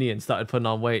went to uni and started putting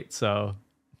on weight. So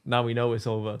now we know it's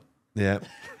over. yeah.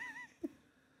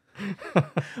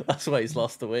 That's why he's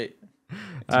lost the weight.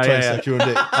 Try Yeah, and yeah. suck your own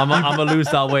dick. I'm gonna lose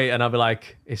that weight, and I'll be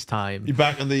like, it's time. You're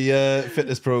back on the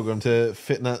fitness program to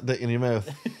fit that dick in your mouth.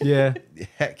 Yeah,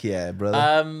 Heck yeah,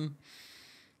 brother.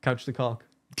 couch the cock.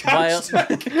 While...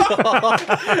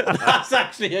 That's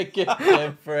actually a good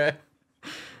term for it.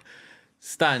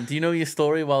 Stan, do you know your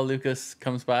story while Lucas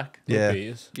comes back? Yeah.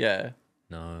 Bees? Yeah.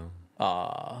 No.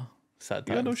 Ah, sad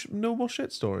You got times. no more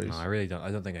shit stories. No, I really don't. I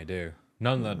don't think I do.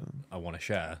 None that I want to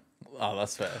share. Oh,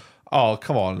 that's fair. Oh,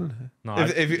 come on. No,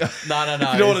 If you, No, no, no.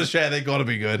 if you don't want to share, they got to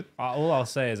be good. All I'll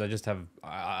say is I just have.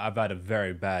 I've had a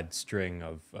very bad string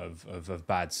of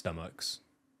bad stomachs.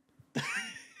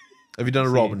 Have you done a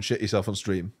Rob and shit yourself on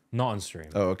stream? Not on stream.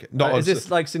 Oh, okay. Not on Is this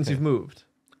like since you've moved?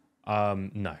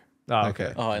 No. Oh,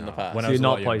 Okay. Oh, in the No. past. When I So was you're a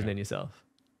lot not younger. poisoning yourself.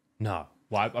 No.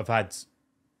 Well, I've had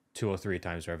 2 or 3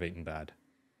 times where I've eaten bad.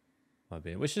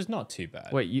 Which is not too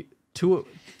bad. Wait,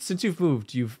 since you've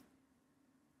moved, you've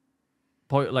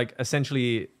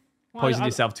essentially Well, poisoned I-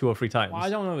 yourself 2 or 3 times. Well, I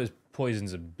don't know if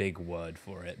poison's a big word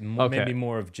for it. Okay. Maybe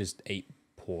more of just ate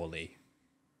poorly.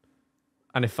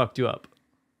 And it fucked you up.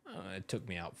 It took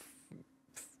me out,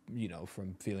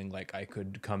 from feeling like I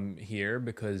could come here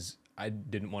because I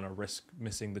didn't want to risk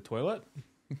missing the toilet.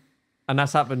 And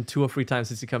that's happened 2 or 3 times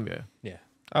since you come here. Yeah.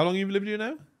 How long have you lived here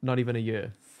now? Not even a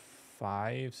year.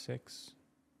 5, 6.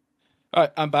 All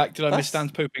right, I'm back. Did I miss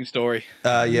Stan's pooping story?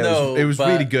 Yeah, No, it was but-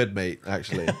 really good, mate,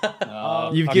 actually.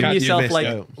 You've okay. given You yourself missed like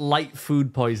out. light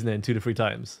food poisoning 2 to 3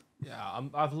 times. Yeah,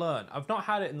 I've learned. I've not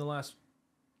had it in the last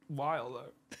while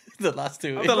though. The last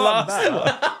 2 weeks. The last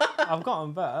one. I've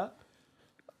gotten better.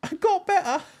 I got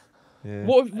better.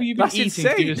 What have you been That's eating to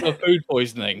insane. give yourself food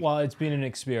poisoning? Well, it's been an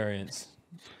experience.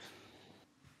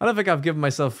 I don't think I've given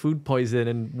myself food poisoning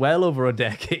in well over a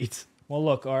decade. Well,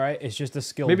 look, all right, it's just a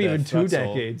skill. Maybe diff, even 2 that's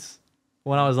all. decades.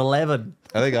 When I was 11.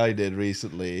 I think I did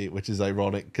recently, which is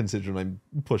ironic considering I'm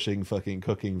pushing fucking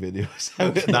cooking videos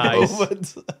out at the Nice.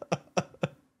 moment.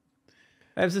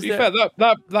 I was To just be fair,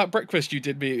 that breakfast you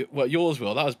did me, yours,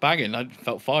 Will, that was banging. I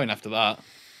felt fine after that.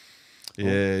 Yeah,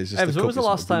 it's just Evans, a when was the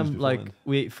couple of last booze time like beforehand.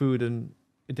 we ate food and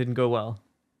it didn't go well?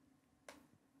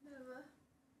 Never.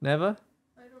 Never?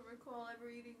 I don't recall ever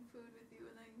eating food with you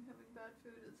and then having bad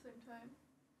food at the same time.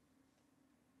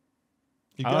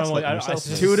 You I don't know, gaslighting I- yourself, it's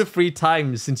man. 2 to 3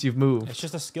 times since you've moved. It's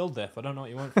just a skill diff. I don't know what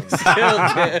you want from me. Just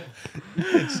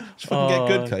fucking get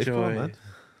good, Kate. Come on, joy. man.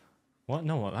 What?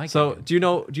 No, what? I So can't. do you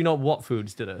know what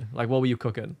foods did it? Like what were you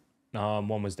cooking?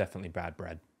 One was definitely bad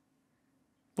bread.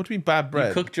 What do you mean bad You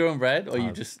bread? cooked your own bread, or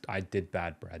you just? I did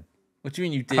bad bread. What do you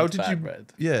mean you did? How did bad you?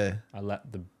 bread? Yeah. I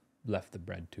left the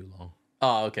bread too long.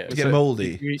 Oh, okay. You get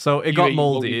moldy. So it You got ate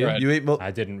moldy. bread. You ate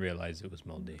I didn't realize it was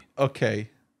moldy. Okay.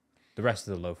 The rest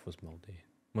of the loaf was moldy.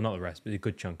 Well, not the rest, but a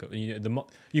good chunk of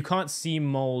you can't see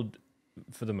mold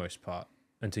for the most part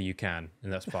until you can,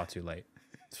 and that's far too late.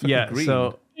 Yeah, green.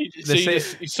 so So you,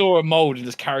 say- you saw a mold and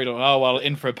just carried on. Oh well,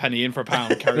 in for a penny, in for a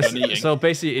pound, carried on eating. so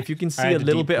basically if you can see had a to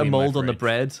little deep bit of clean my mold on the fridge.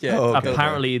 bread, Yeah, Oh, okay.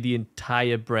 apparently the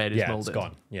entire bread is Yeah, molded. it's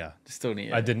gone. Yeah, Just don't eat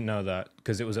it. I didn't know that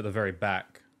because it was at the very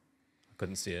back. I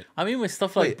couldn't see it. I mean, with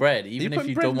stuff like Wait, bread, are you even if putting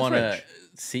you bread don't in the want to fridge?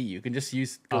 see, you can just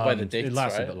go by the dates, It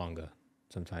lasts right? a bit longer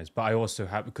sometimes, but I also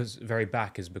have because very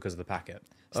back is because of the packet.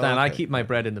 Stan, I okay. keep my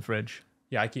bread in the fridge.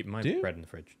 Yeah, I keep my Do you? bread in the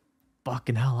fridge.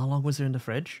 Fucking hell, how long was there in the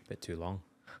fridge? A bit too long.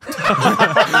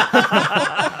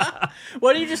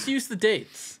 Why don't you just use the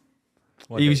dates?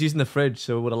 He was using the fridge,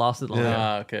 so it would have lasted longer.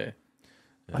 Ah, okay.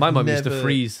 My mum used to never-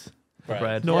 freeze the Bread.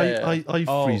 bread. No, Yeah,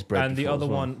 I freeze bread. and the before other as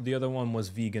well. the other one was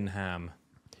vegan ham.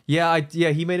 Yeah,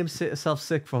 he made himself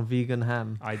sick from vegan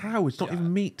ham. How? It's not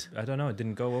even meat. I don't know. It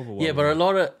didn't go over well. Yeah, but with a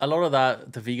me. lot of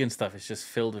that, the vegan stuff is just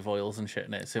filled with oils and shit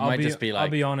in it. So it might just be like I'll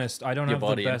be honest. I don't your have the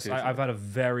body best. into it. I've had a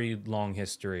very long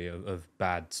history of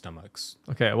bad stomachs.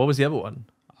 Okay, what was the other one?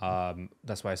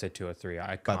 That's why I said 2 or 3.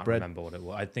 I can't bread. remember what it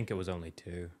was. I think it was only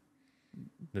 2.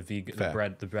 The Fair.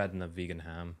 bread, and the vegan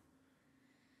ham.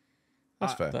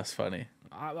 That's fair. that's funny.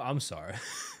 I'm sorry.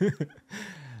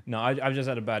 No, I've just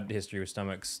had a bad history with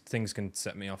stomachs. Things can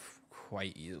set me off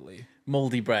quite easily.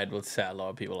 Moldy bread would set a lot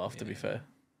of people off. To be fair,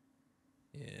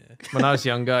 Yeah. When I was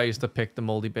younger, I used to pick the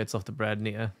moldy bits off the bread and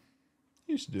eat it.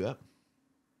 You used to do that.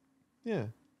 Yeah.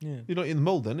 Yeah. You're not in the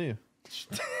mold then, are you?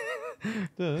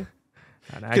 Duh.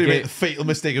 And I Could have made get the fatal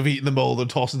mistake of eating the mold and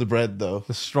tossing the bread, though.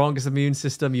 the strongest immune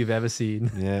system you've ever seen.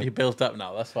 Yeah. You built up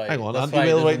now. That's why. Hang on, that's Andy why it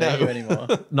Mill doesn't right hit you now.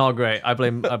 anymore. Not great. I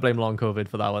blame long COVID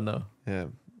for that one though. Yeah.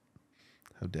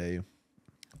 How dare you?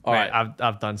 All Mate, right.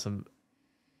 I've done some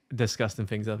disgusting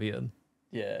things I've eaten.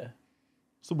 Yeah.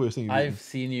 It's the worst thing you've I've eaten.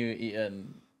 seen you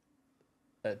eating.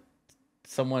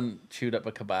 Someone chewed up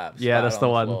a kebab. Yeah, spat that's it the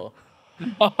on one. floor,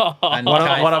 and What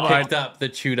Kai am I- picked up the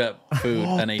chewed up food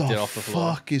What and ate the it off the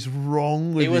floor. fuck is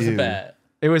wrong with It was you? a bet.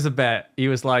 It was a bet. He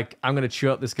was like, "I'm gonna chew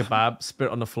up this kebab, spit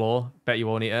it on the floor. Bet you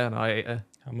won't eat it," and I ate it.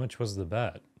 How much was the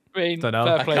bet? I mean, Dunno.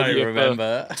 fair I play can't to you even for-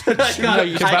 remember. I that's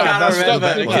can't still remember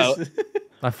better. because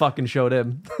I fucking showed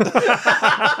him.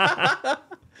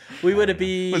 we would have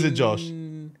been. Was it Josh?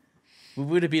 We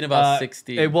would have been about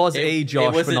 60. it was a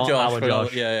Josh, was but a not our but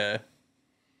Josh. Yeah.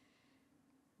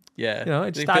 You know,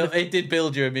 it just It did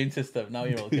build your immune system. Now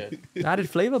you're all good. Added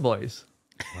flavor, boys.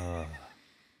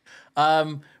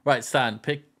 Right, Stan,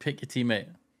 pick your teammate.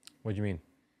 What do you mean?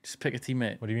 Just pick a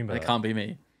teammate. What do you mean by It that? can't be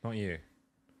me. Not you.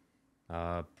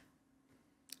 Go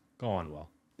on, Will.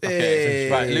 Okay,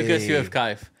 right, Lucas, you have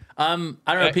Kaif. I don't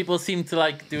know. Okay. People seem to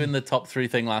like doing the top 3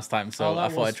 thing last time, so Oh, that I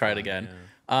thought was I'd try it fun,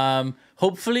 again.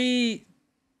 Hopefully,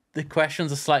 the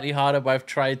questions are slightly harder, but I've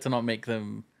tried to not make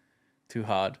them too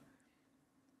hard.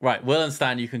 Right, Will and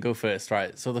Stan, you can go first.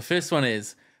 Right, so the first one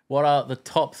is: what are the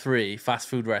top 3 fast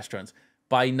food restaurants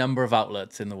by number of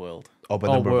outlets in the world? Oh, by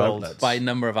Oh, number world. of outlets. By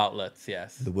number of outlets,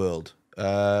 yes. the world.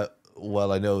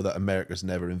 Well, I know that America's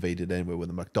never invaded anywhere with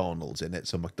a McDonald's in it,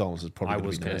 so McDonald's is probably I going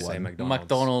was to be going to number say one. McDonald's.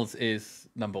 McDonald's is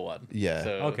number 1. Yeah. So-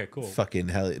 Okay, cool. Fucking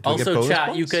hell. Do I get Also, bonus chat,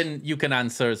 points? you can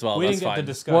answer as well. We That's didn't get fine. to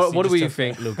discuss. What do just you took-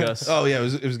 think, Lucas? Oh yeah,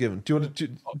 it was given. Do you want to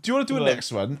do a Well-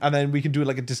 next one, and then we can do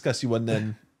like a discuss you one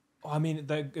then? I mean,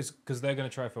 because they're going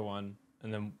to try for one,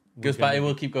 and then Goes back. It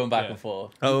will keep going back and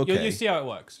forth. Oh, okay. You see how it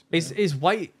works. Is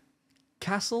White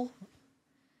Castle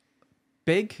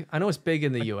big? I know it's big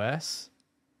in the US.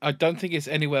 I don't think it's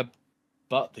anywhere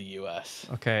but the US.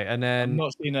 Okay, and I've then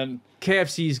not seen an.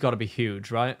 KFC's got to be huge,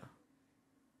 right?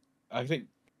 I think,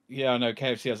 yeah, I know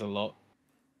KFC has a lot,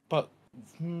 but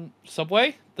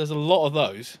Subway, there's a lot of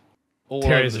those all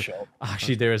There over is the a- shop.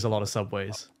 Actually, there is a lot of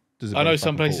Subways. Does it I know bring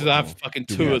some fucking places that have pork fucking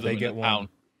Do 2 we- of them They in get a one. town.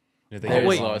 If they Oh, get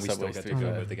wait. one, There's we a lot still of get to Subways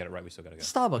go. too, If they get it right, we still got to go.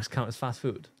 Starbucks count as fast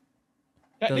food.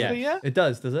 Actually, yeah. It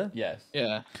does it? Yes.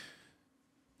 Yeah.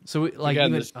 So, like, Again,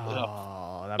 even, there's- that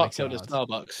Fuck makes so it does hard.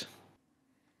 Starbucks.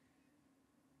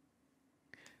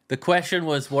 The question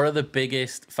was, what are the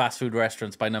biggest fast food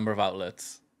restaurants by number of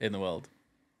outlets in the world?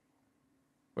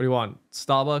 What do you want?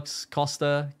 Starbucks,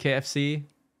 Costa, KFC, I'm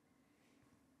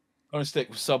gonna stick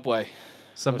with Subway.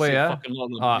 Subway, I see yeah? fucking lot of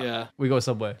them, Ah, yeah. We go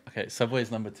Subway. Okay,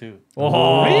 Subway's number 2.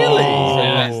 Oh,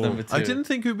 Subway's number 2. I didn't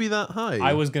think it would be that high.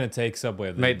 I was going to take Subway.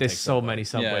 if they Mate, didn't there's take so Subway. many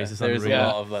Subways. Yeah, It's there's unreal. a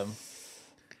lot of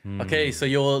them. Okay, so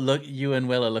you and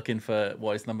Will are looking for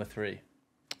what is number 3.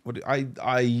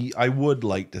 I would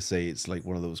like to say it's like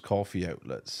one of those coffee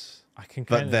outlets, I can but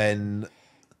kind of, then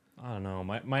I don't know.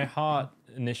 My heart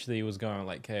initially was going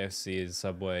like KFC is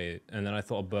Subway, and then I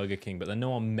thought of Burger King, but then no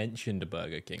one mentioned a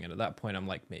Burger King, and at that point I'm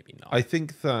like, maybe not. I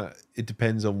think that it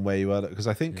depends on where you are, because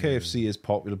I think KFC is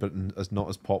popular, but as not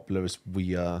as popular as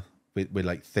we are. We're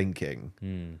like thinking.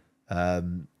 I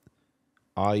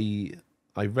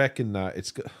reckon that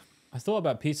it's I thought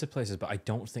about pizza places, but I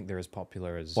don't think they're as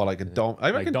popular as well, like a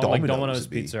I reckon like Domino's Domino's would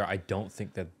be. pizza. I don't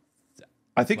think that.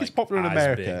 I think it's like, popular in as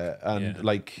America big, and yeah.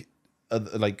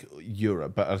 like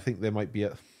Europe, but I think there might be I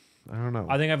don't know.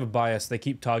 I think I have a bias. They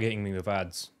keep targeting me with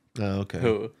ads. Oh, okay.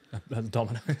 Who?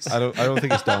 Domino's, I don't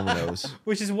think it's Domino's.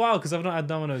 which is wild because I've not had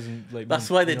Domino's in like. That's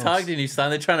why they're targeting you,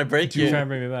 Stan. They're trying to break You you. trying to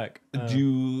bring me back. Do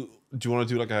you want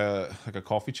to do like a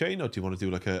coffee chain, or do you want to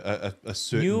do like a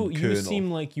certain You kernel?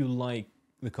 seem like you like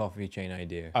the coffee chain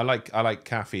idea. I like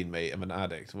caffeine, mate. I'm an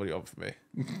addict. What do you want from me?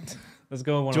 Let's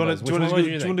go with one Do you of want those. to Which one would you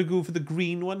do you think? want to go for the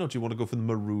green one, or do you want to go for the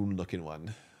maroon looking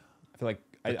one? I feel like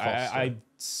Costa. I've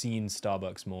seen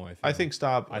Starbucks more. I think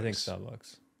Starbucks. I think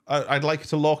Starbucks. I'd like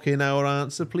to lock in our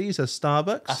answer, please, as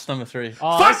Starbucks. That's number 3.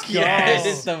 Oh, Fuck Yeah, yes! it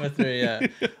is number 3. Yeah.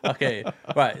 Okay.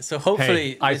 Right. So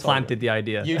hopefully, Hey, I this- planted the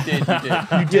idea. You did.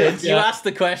 You did. You asked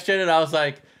the question, and I was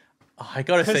like, oh, I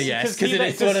gotta say yes because it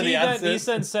is one of the He answers.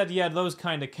 then said, yeah, those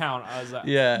kind of count. I was like,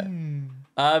 Yeah.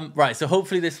 Right. So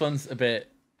hopefully this one's a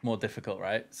bit more difficult,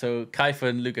 right? So Kaifa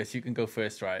and Lucas, you can go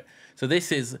first, right? So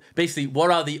this is basically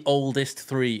what are the oldest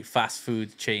 3 fast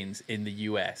food chains in the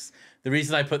US? The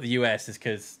reason I put the US is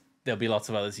because there'll be lots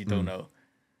of others you don't know.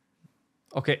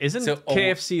 Okay, isn't So-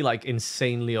 KFC like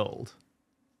insanely old?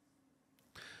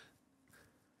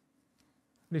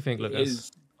 What do you think, Lucas?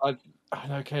 Is I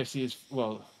know KFC is,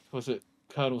 well, was it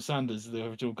Colonel Sanders, the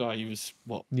original guy? He was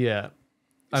what, Yeah.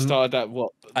 Started at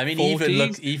what? I mean,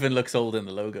 40s? even looks old in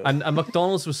the logo. And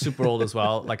McDonald's was super old as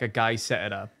well. Like a guy set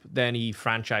it up, then he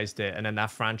franchised it, and then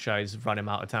that franchise ran him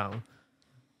out of town,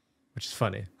 which is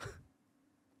funny.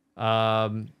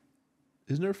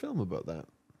 Isn't there a film about that?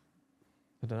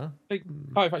 I don't know.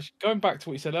 Actually, going back to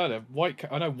what you said earlier,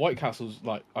 I know White Castle's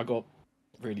like, I got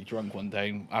really drunk one day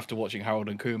and after watching Harold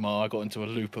and Kumar. I got into a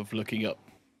loop of looking up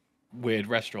weird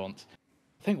restaurants.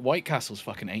 I think White Castle's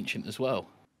fucking ancient as well.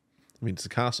 I mean, it's a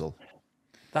castle.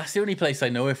 That's the only place I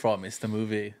know it from. It's the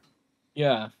movie.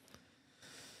 Yeah.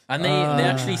 And they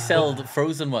actually sell the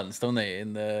frozen ones, don't they,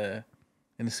 in the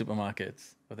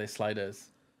supermarkets with their sliders.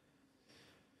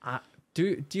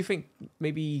 Do you think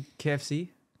maybe KFC?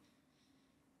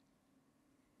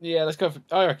 Yeah, let's go for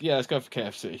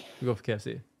KFC. We go for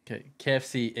KFC. Okay,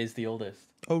 KFC is the oldest.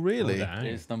 Oh, really?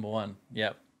 It's number one.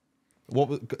 Yep.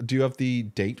 Do you have the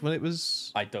date when it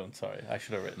was? I don't. Sorry, I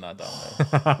should have written that down.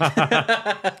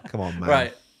 Though. Come on, man.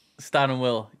 Right, Stan and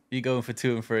Will, you going for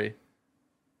 2 and 3?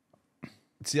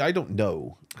 See, I don't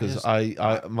know because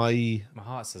my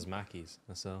heart says Mackey's.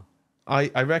 That's all.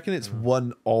 I reckon it's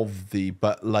one of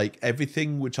but like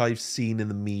everything which I've seen in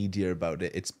the media about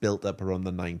it, it's built up around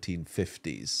the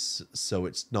 1950s, so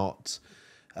it's not.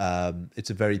 It's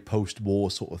a very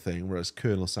post-war sort of thing, whereas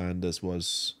Colonel Sanders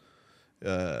was.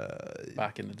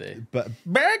 Back in the day. But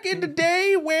back in the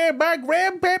day where my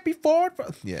grandpappy fought.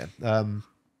 Yeah. I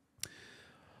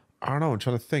don't know. I'm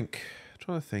trying to think.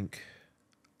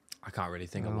 I can't really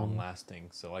think of long lasting,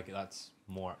 so like that's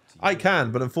more up to you. I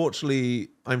can, but unfortunately,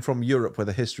 I'm from Europe where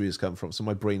the history has come from, so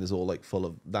my brain is all like full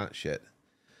of that shit.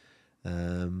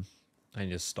 I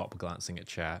just stop glancing at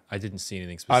chat. I didn't see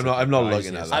anything specific. I'm not but I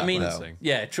looking just at see that. I mean, no.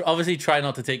 yeah, obviously try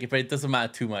not to take it, but it doesn't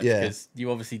matter too much Yeah. because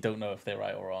you obviously don't know if they're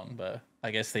right or wrong, but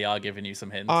I guess they are giving you some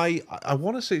hints. I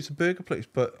want to say it's a burger place,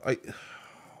 but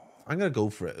I'm gonna go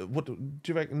for it. What do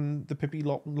you reckon? The Pippi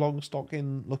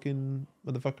Longstocking looking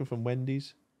motherfucker from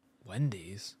Wendy's?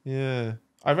 Wendy's. Yeah,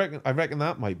 I reckon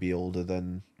that might be older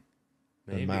than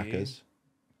Maybe. Macca's.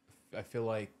 I feel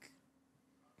like.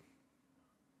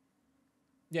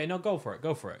 Yeah, no, go for it.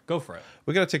 Go for it. Go for it.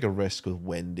 We're gonna take a risk with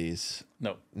Wendy's.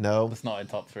 No, That's not in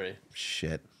top 3.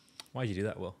 shit. Why'd you do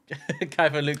that, Will?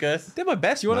 Kaifa Lucas. Did my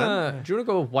best, Do you man. wanna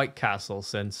go with White Castle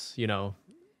since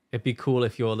it'd be cool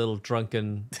if your little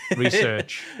drunken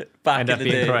research Back end in up the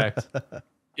being day. correct.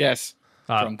 Yes.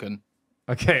 Ah. Drunken.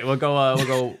 Okay, we'll go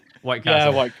White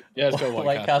Castle. Let's go White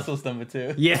White Castle. Castle's number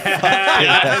 2.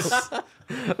 Yes.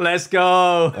 Let's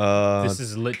go. This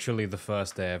is literally the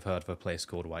first day I've heard of a place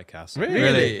called White Castle.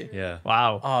 Really? Yeah.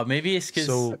 Wow. Oh, maybe it's because.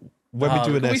 So when we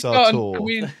do an Can we, SR start, tour,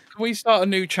 can we start a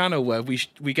new channel where we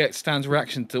get Stan's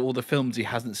reaction to all the films he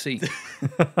hasn't seen?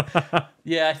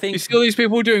 Yeah, I You think. see all these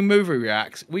people doing movie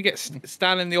reacts. We get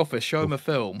Stan in the office, show him a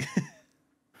film.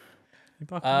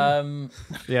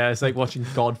 Yeah, it's like watching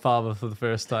Godfather for the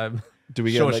first time. do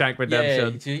we get Shawshank like,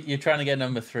 Redemption. You're trying to get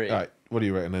number 3. all right? What are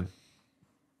you reckoning?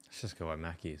 Let's just go by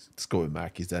Mackey's. Let's go with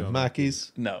Mackey's then. Go with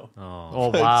Mackey's. No. Oh. Oh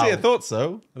wow. See, I thought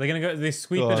so. Are they going to go? They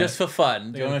sweep Go it. on. Just for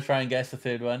fun, do you want to try and guess the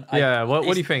third one? Yeah. What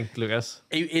do you think, Lucas?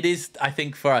 It is, I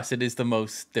think for us, it is the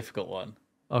most difficult one.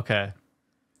 Okay.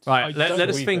 Right. Let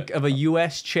us sweep think it. of a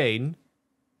US chain.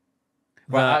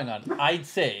 Right, that- hang on. I'd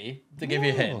say, to give you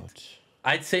a hint,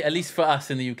 I'd say, at least for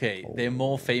us in the UK, they're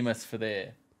more famous for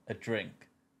a drink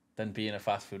than being a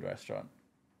fast food restaurant.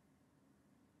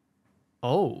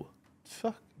 Oh.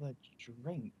 Fuck.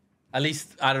 Drink. At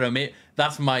least, I don't know, mate.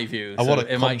 That's my view. I So want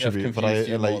to it might have contribute, but confused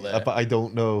you more there. but I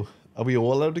don't know. Are we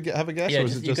all allowed to have a guess? Yeah, or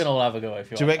is it you just... can all have a go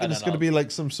if you Do you want. reckon it's going to be like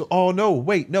some sort? Oh no!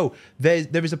 Wait, no. There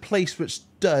is a place which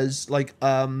does like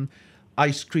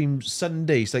ice cream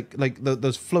sundaes, like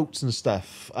those floats and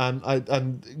stuff.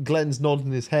 And Glenn's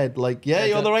nodding his head like, yeah,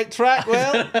 you're on the right track.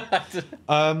 Well,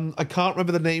 I can't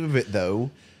remember the name of it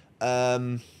though.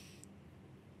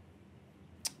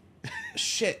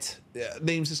 Shit,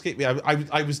 names escape me.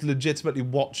 I was legitimately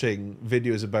watching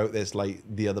videos about this like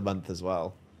the other month as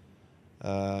well.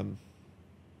 No,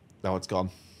 it's gone.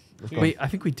 Wait, I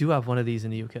think we do have one of these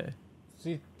in the UK.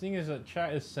 See, the thing is that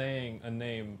chat is saying a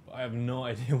name, but I have no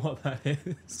idea what that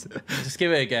is. Just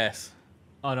give it a guess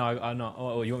Oh, no, I'm not.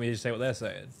 Oh, you want me to say what they're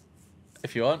saying?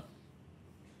 if you want.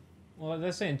 Well,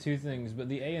 they're saying two things, but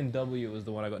the A and W was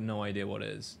the one I got no idea what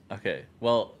is. Okay,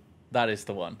 well, that is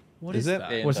the one. What Is is it? that?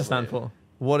 A&W. What's it stand for?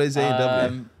 What is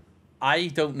A&W? I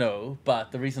don't know,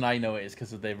 but the reason I know it is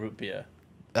because of their root beer.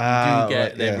 You Ah, do get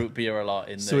right, their yeah. root beer a lot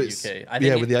in So the it's UK.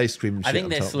 with the ice cream. And I shit think on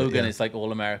their top of it, slogan yeah. is like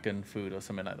all American food or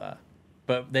something like that.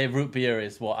 But their root beer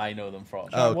is what I know them from.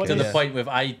 Oh, okay. To the Yeah. point with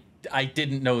I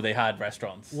didn't know they had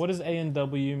restaurants. What does A and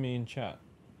W mean, chat?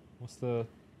 What's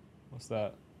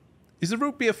that? Is a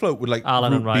root beer float with like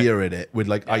Alan and root Ryan. beer in it with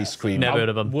like ice cream? Never heard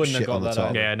of them. Wouldn't have Shit got on the that top.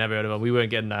 either. Yeah, never heard of them. We weren't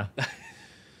getting there.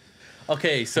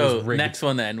 Okay, so rigged. next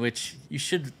one then, which you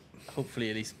should hopefully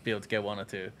at least be able to get one or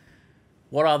two.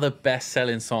 What are the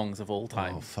best-selling songs of all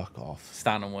time? Oh, fuck off.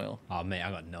 Stan and Will. Oh mate,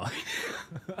 I got no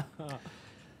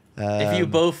idea.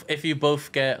 If you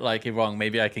both get like it wrong,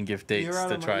 maybe I can give dates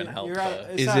to try and help.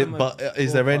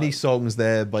 Is there any songs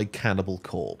there by Cannibal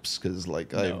Corpse? Because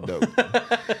like I No. don't.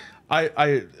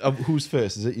 Who's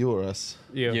first? Is it you or us?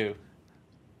 You.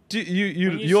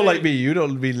 You're say- like me. You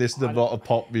don't really listen to a lot of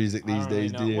pop music these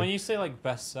days, do you? When you say like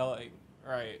best selling,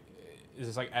 right? Is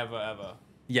this like ever?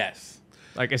 Yes.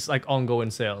 Like it's like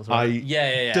ongoing sales, I right?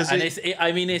 Yeah. Does And it-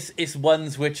 I mean, it's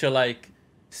ones which are like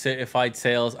certified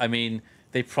sales. I mean,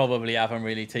 they probably haven't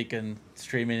really taken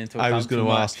streaming into account. I was going too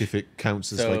to much. ask if it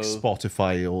counts as like So-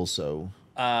 Spotify also.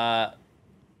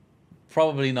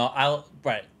 Probably not.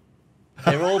 Right.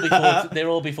 They're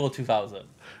all before 2000.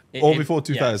 All before yes.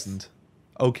 2000.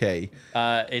 Okay.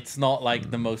 It's not like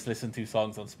the most listened to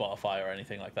songs on Spotify or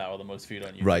anything like that, or the most viewed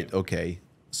on YouTube. Right. Okay.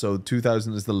 So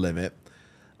 2000 is the limit.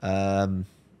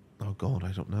 Oh God,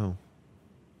 I don't know.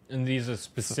 And these are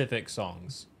specific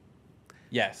songs.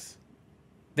 Yes.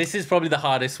 This is probably the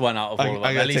hardest one out of all of them.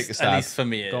 I gotta take a stab. At least for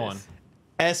me, it Go is. on.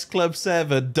 S Club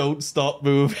 7, Don't Stop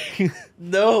Moving.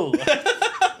 No.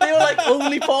 They were like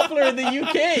only popular in the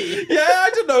UK. Yeah, I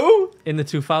don't know. In the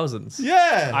 2000s.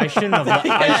 Yeah. I shouldn't have.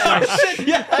 Let,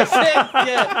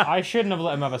 Yeah. I shouldn't have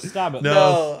let him have a stab at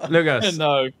No. that. Lucas,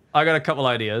 No. I got a couple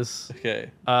ideas. Okay.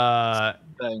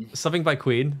 Same. Something by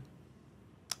Queen.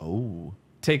 Oh.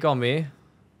 Take On Me.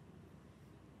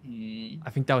 I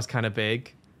think that was kind of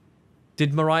big.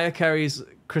 Did Mariah Carey's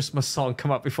Christmas song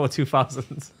come out before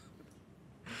 2000?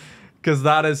 Because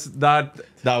that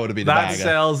That would have been a that banger.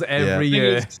 sells every Yeah.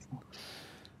 year.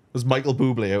 Was Michael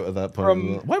Bublé out at that point?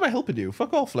 From- Why am I helping you?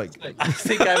 Fuck off. Like, I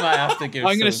think I might have to give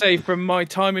I'm going to some- say from my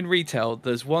time in retail,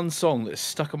 there's one song that's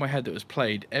stuck in my head that was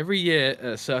played every year at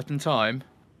a certain time.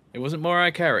 It wasn't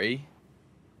Mariah Carey.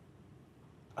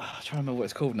 I'm trying to remember what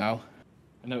it's called now.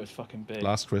 I know it's fucking big.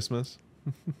 Last Christmas.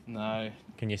 No.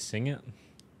 Can you sing it?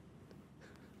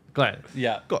 Glenn,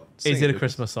 Yeah. God, is sing it a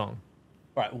Christmas song?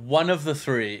 Right. One of the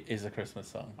three is a Christmas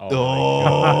song.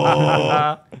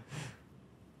 Oh.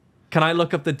 Can I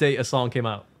look up the date a song came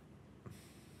out?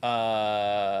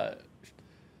 Uh, I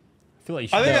feel like you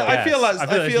should. I think go I guess. feel that's like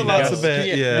I you feel should that's guess. a bit.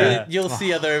 yeah, Yeah. You'll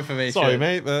see other information. Sorry,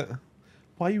 mate, but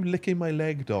why are you licking my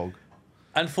leg, dog?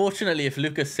 Unfortunately, if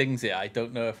Lucas sings it, I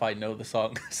don't know if I know the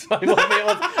song, so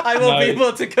I won't be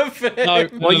able to confirm. No.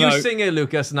 Well, you no. sing it,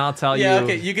 Lucas, and I'll tell Yeah, you.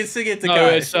 okay, you can sing it to No,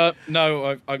 guys. it's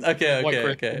no. Okay,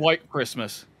 okay. White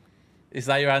Christmas. Is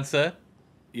that your answer?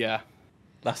 Yeah,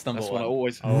 That's number that's one. what I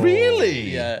always.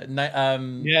 Really? Yeah,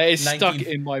 Yeah, it's stuck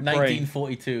in my brain.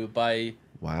 1942 by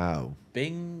Wow.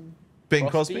 Bing Bing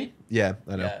Crosby? Crosby? Yeah,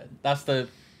 I know. Yeah, that's the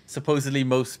supposedly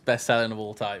most best-selling of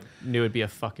all time. Knew it'd be a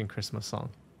fucking Christmas song.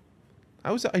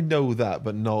 How is it I know that,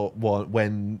 but not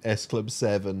when S Club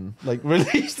 7 like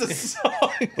released a song?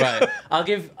 Right. I'll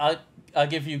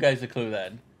give you guys a clue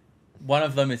then. One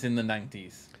of them is in the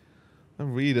 90s.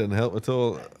 I'm reading, help at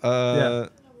all. Yeah. Number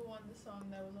one, the song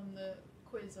that was on the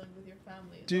quiz on With Your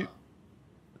Family as Do you- well.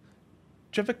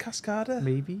 Do you have a Cascada?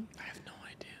 Maybe. I have no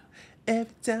idea.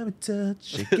 Every time I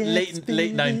touch it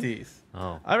late 90s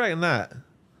Oh. I reckon that.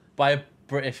 by a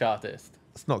British artist.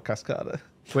 It's not Cascada.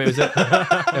 Wait, was it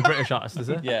a British artist, is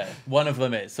it? Yeah, one of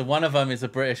them is. So one of them is a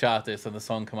British artist and the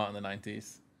song came out in the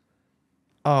 90s.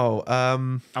 Oh,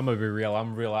 I'm gonna be real.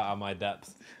 I'm real out of my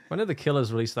depth. When did the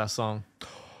Killers release that song?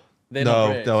 They're not no,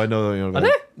 British. no, I know what you're Are about.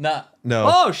 they? Nah.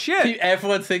 No. Oh, shit.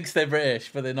 Everyone thinks they're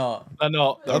British, but they're not. They're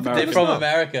not. They're Of the They're American. from not.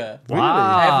 America.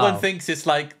 Wow. Everyone thinks it's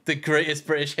like the greatest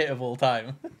British hit of all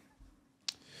time.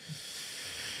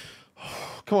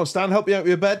 Come on, Stan, help me out with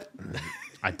your bed.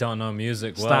 I don't know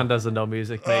music well. Stan doesn't know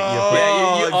music, mate.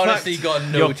 Yeah, you in honestly fact,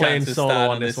 got no you're playing chance to solo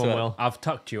stand on this one, Will. I've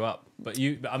tucked you up, but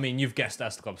you've guessed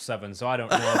S Club 7, so I don't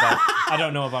know about. I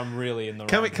don't know if I'm really in the.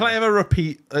 Can I have a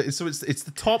repeat? So it's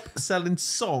the top selling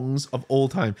songs of all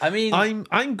time. I mean-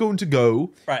 I'm going to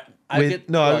go. Right. With-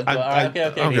 no, go on. I- Okay,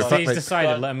 okay. I'm go gonna on. fuck He's my-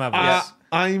 decided. Let him have Yeah. this.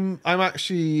 I'm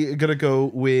actually gonna go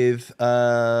with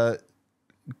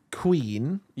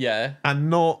Queen Yeah. and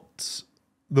not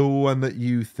the one that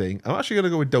you think. I'm actually gonna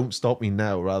go with Don't Stop Me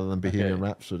Now rather than Bohemian Okay.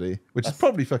 Rhapsody, which is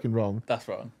probably fucking wrong. That's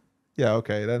wrong. Yeah,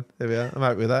 okay then. There we are. I'm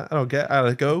out with that. I don't get.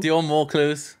 I'll go. Do you want more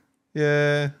clues?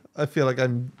 Yeah, I feel like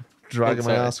I'm dragging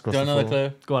my Sorry. ass across Do you want the another floor.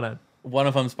 clue? Go on, Ed. One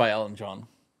of them's by Elton John.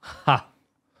 Ha.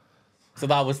 So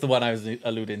that was the one I was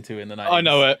alluding to in the 90s. I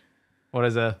know it. What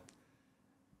is it?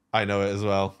 I know it as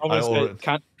well. I'm I gonna say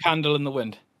already- Candle in the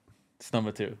Wind. It's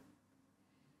number 2.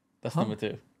 That's number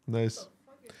 2. Nice.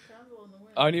 Fucking candle in the wind.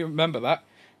 I only remember that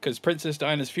because Princess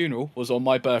Diana's funeral was on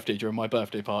my birthday during my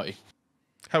birthday party.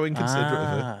 How inconsiderate of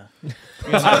her.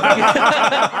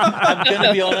 I'm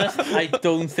gonna be honest. I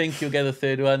don't think you'll get a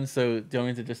third one. So do you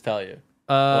want me to just tell you?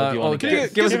 Or do you want to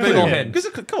guess? Give us a big old hint.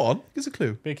 Come on, give us a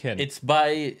clue. Big hint. It's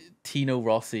by Tino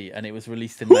Rossi, and it was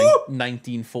released in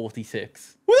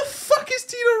 1946. Who the fuck is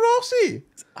Tino Rossi?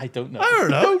 I don't know. I don't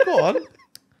know. Go on.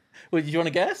 Wait, do you want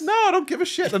to guess? No, I don't give a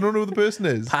shit. I don't know who the person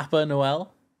is. Papa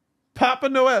Noel. Papa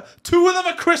Noel. 2 of them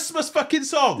are Christmas fucking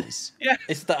songs.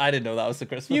 It's that I didn't know that was the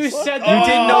Christmas. you song. said You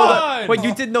didn't know that. Oh! Wait,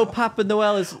 you did know Papa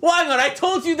Noel is. Well, hang on, I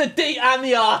told you the date and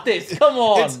the artist. Come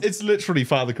on. It's literally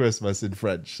Father Christmas in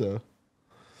French. So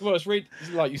Well, it's really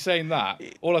like you saying that.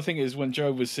 All I think is when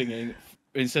Joe was singing,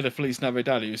 instead of Feliz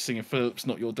Navidad, he was singing Philip's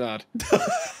Not Your Dad.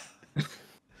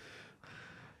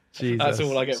 Jesus. That's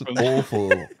all I get from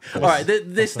awful. All right, this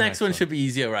the next next one one? should be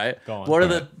easier, right? Go on. What are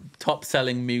Right. the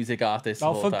top-selling music artists?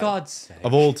 Oh, of all for time? God's sake.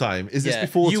 Of all time. Is this Yeah.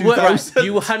 before you 2000?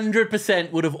 you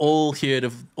 100% would have all heard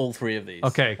of all 3 of these.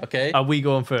 Okay. Okay. Are we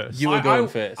going first? You were going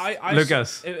first.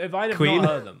 Lucas. If I'd have Queen. not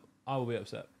heard them, I will be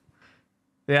upset.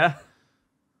 Yeah.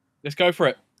 Let's go for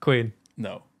it. Queen.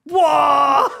 No.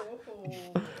 What?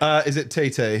 Is it Tay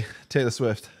Taylor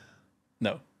Swift?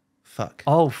 No. Fuck.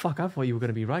 Oh fuck! I thought you were going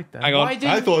to be right there. Hang on. Why I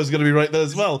didn't thought I was going to be right there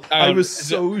as well. Hang I on. was Is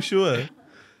so sure.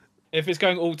 If it's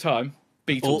going all time,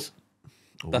 Beatles.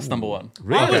 That's number 1.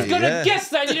 Really? I was gonna Yeah. guess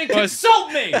that. You didn't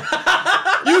consult me.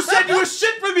 You said you were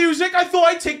shit for music. I thought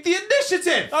I'd take the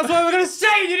initiative. That's what I was gonna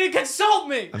say. You didn't consult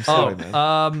me. I'm Oh, sorry, man.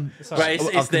 Right, I'll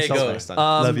it's their consult go. next time.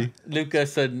 Love you.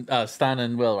 Lucas and Stan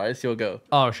and Will, right? It's your go.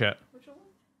 oh shit. Which one?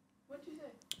 What'd you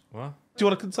say? What? Do you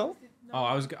want to consult?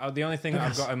 Oh, the only thing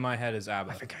I've got in my head is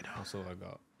ABBA. I think I know. That's all I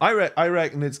got. I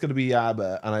reckon it's going to be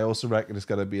ABBA, and I also reckon it's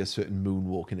going to be a certain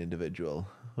moonwalking individual.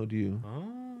 Who do you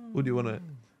want to?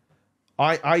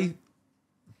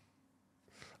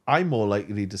 I'm more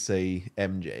likely to say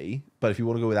MJ, but if you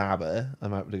want to go with ABBA,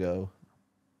 I'm happy to go.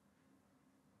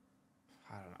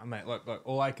 I don't know, mate. Look.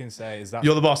 All I can say is that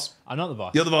You're the boss. I'm not the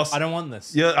boss. You're the boss. I don't want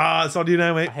this. It's on you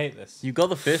now, I mate. hate this. You got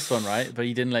the first one right, but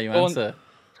he didn't let you Go on. answer.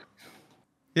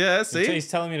 Yeah, So see, he's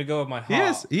telling me to go with my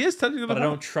heart. he is telling you But I the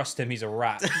don't trust him. He's a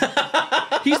rat.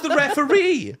 He's the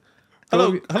referee.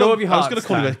 Hello, go with your I was heart, going to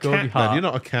call you a Stan. Go with cat. your Man. heart. You're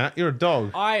not a cat. You're a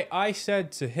dog. I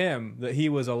said to him that he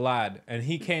was a lad, and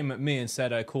he came at me and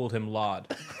said I called him lard.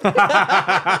 So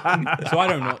I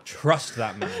do not trust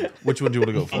that man. Which one do you want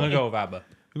to go for? I'm gonna go with ABBA.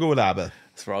 We'll go with ABBA.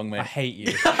 It's wrong, I mate. hate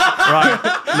you.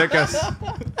 Right, Lucas.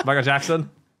 Michael Jackson.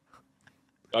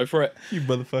 Go for it. You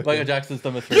motherfucker. Michael Jackson's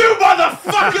number 3. You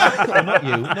motherfucker! Not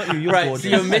you. Not you. You're Right, so gorgeous.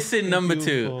 you're missing number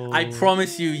 2. I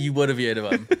promise you would have heard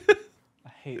of him. I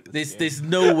hate this. There's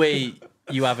no way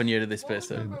you haven't heard of this What was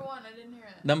person. number 1? I didn't hear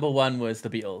it. Number 1 was the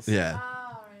Beatles. Yeah.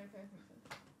 Ah, right,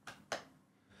 okay.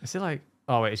 Is it like?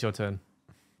 Oh wait, it's your turn.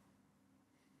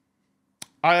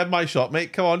 I had my shot,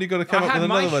 mate. Come on, you got to come I up had with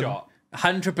my another one. shot.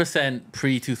 100%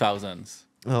 pre-2000s.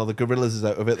 Oh, the Gorillas is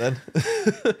out of it then.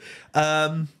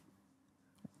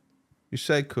 We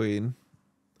said Queen.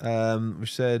 We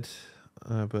said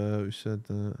ABBA. We said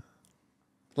that.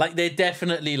 Like, they're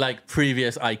definitely like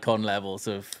previous icon levels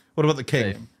of What about the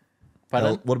King? fame.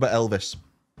 Pardon? What about Elvis?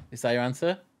 Is that your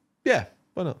answer? Yeah,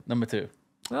 why not? Number 2.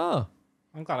 Oh.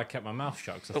 I'm glad I kept my mouth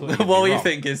shut. 'Cause I thought What you'd be do you wrong.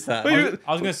 think is that?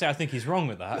 I was going to say I think he's wrong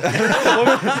with that.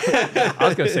 I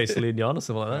was going to say Celine Dion or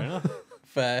something like Fair that. enough.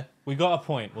 Fair. We got a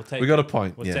point. We'll take. We got a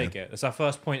point. We'll yeah. take it. It's our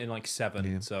first point in like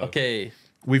 7. So Okay.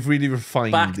 We've really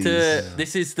refined Back these. to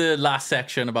this is the last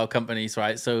section about companies,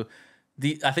 right? So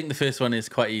I think the first one is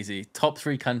quite easy. Top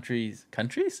 3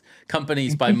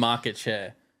 companies by market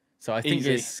share. So I think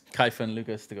Easy. it's Kaif and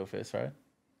Lucas to go first, right?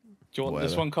 Do you want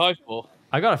this Whatever. one, Kai? Or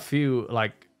I got a few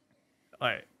like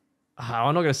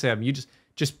I'm not gonna say them. You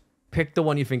just pick the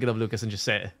one you're thinking of, Lucas, and just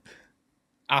say it.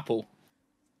 Apple?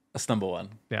 That's number 1.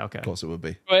 Yeah, okay. Of course it would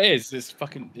be. Well, it is. It's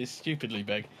stupidly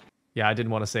big. Yeah, I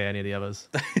didn't want to say any of the others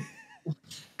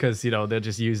because they'll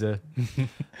just use it.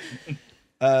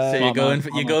 So you're going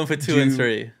for 2 and Do-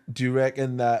 3. Do you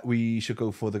reckon that we should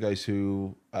go for the guys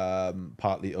who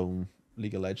partly own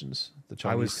League of Legends, the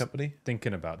Chinese was- company?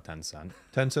 Thinking about Tencent.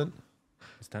 Tencent?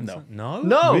 Is Tencent? No.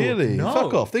 No, Really? no.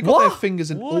 Fuck off. They got What? their fingers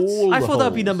in What? all I the thought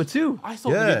that'd be holes. number 2. I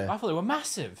thought. Yeah. I thought they were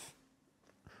massive.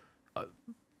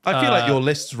 I feel like your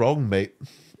list's wrong, mate.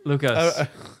 Lucas,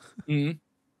 Mm.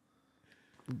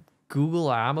 Google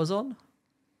or Amazon?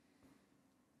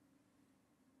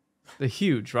 They're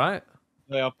huge, right?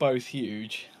 They are both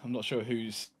huge. I'm not sure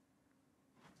who's.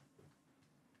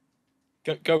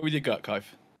 Go with your gut, Kai.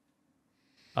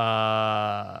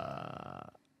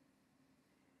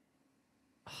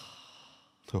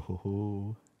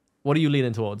 What are you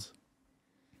leaning towards?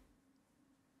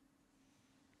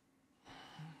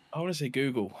 I want to say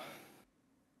Google.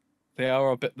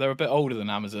 They're a bit older than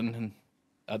Amazon,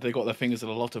 and they got their fingers in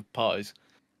a lot of pies.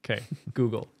 Okay,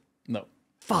 Google. No.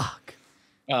 Fuck.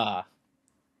 Ah,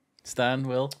 Stan,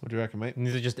 Will? What do you reckon, mate?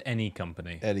 These are just any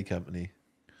company. Any company.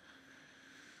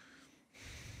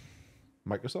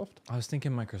 Microsoft? I was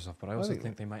thinking Microsoft, but I also think-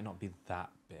 think they might not be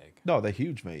that big. No, they're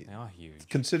huge, mate. They are huge.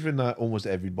 Considering that almost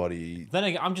everybody, Then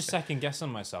again, I'm just second guessing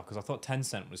myself because I thought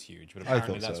Tencent was huge, but I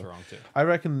apparently thought that's so. wrong too. I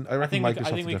reckon I think Microsoft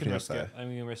I think we is can definitely up risk it. there. I think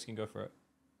we can risk and go for it.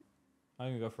 I'm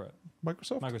gonna go for it.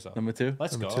 Microsoft? Microsoft. Number 2?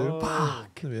 Let's Number go. 2.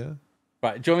 Fuck. Yeah.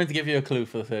 Right, do you want me to give you a clue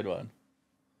for the third one?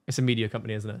 It's a media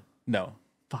company, isn't it? No.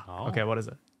 Fuck. Oh. Okay, what is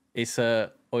it? It's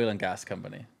a oil and gas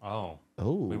company. Oh,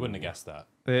 Oh. we wouldn't have guessed that.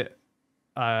 There's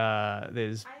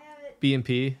I have it.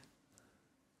 B&P.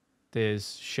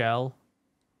 There's Shell.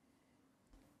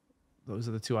 Those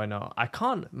are the two I know. I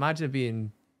can't imagine it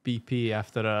being BP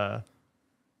after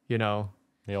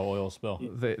The oil spill.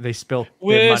 they spilt their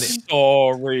we're money.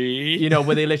 sorry.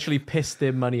 Where they literally pissed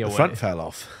their money The away. front fell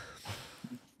off.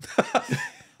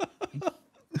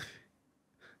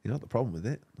 You know what the problem with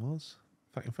it was?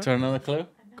 Fucking front. Do you want another clue?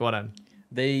 Go on then.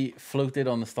 They floated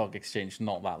on the stock exchange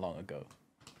not that long ago.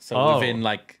 So Oh. within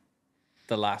like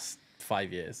the last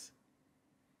 5 years.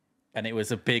 And it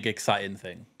was a big, exciting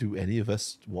thing. Do any of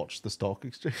us watch the stock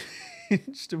exchange?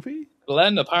 Do we?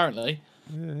 Glenn, apparently.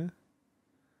 Yeah.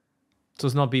 So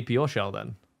it's not BP or Shell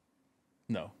then.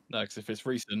 No. No, because if it's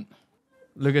recent,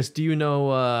 Lucas, do you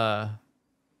know?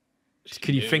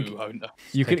 Can you think? No, no.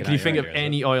 You can. Taking Can you out think your of ideas,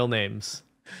 any oil names?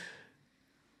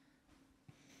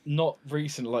 Not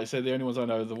recent. Like I say, the only ones I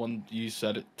know are the one you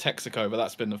said, Texaco, but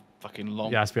that's been a fucking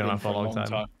long. Yeah, it's been around for a long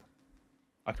time.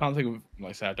 I can't think of. Like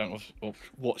I say, I don't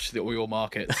watch the oil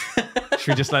markets. Should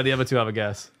we just let the other two have a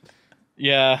guess?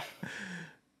 Yeah.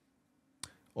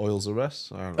 Oils are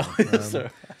us? I don't know. So-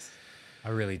 I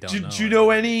really don't Do know. you know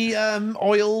any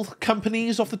oil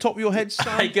companies off the top of your head, Sam?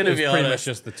 I'm gonna It's be pretty much honest.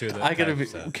 just the two that I gotta Kev be-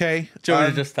 said. Okay. Do you want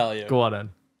me to just tell you? Go on then.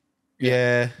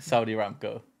 Yeah. Saudi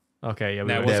Aramco. Okay, yeah, we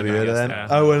No, it were- wasn't Never heard of guess, them.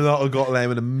 yeah. I would not have got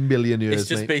them in a million years, It's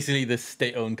just mate. basically the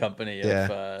state-owned company of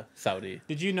Yeah. Saudi.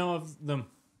 Did you know of them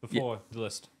before the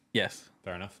list? Yes.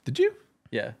 Fair enough. Did you?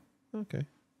 Yeah. Okay.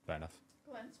 Fair enough.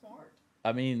 Glenn Smart.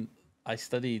 I mean, I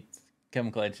studied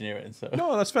chemical engineering, so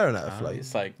No, that's fair enough. Like,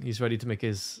 it's like He's ready to make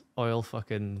his oil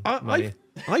fucking money.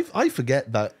 I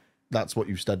forget that that's what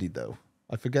you studied, though.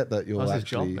 I forget that you're That's his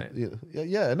job, actually. mate.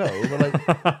 Yeah, no. But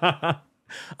like,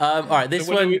 all right. This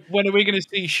So one when are we going to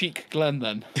see Chic Glenn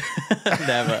then?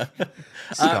 never.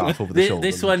 scarf over the shoulder.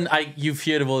 This one, you've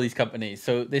heard of all these companies.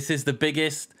 So this is the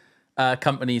biggest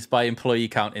companies by employee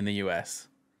count in the US.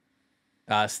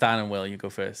 Stan and Will, you go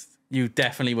first. You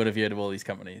definitely would have heard of all these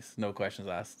companies. No questions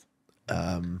asked.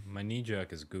 My knee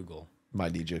jerk is Google. My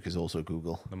knee jerk is also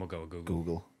Google. Then we'll go with Google.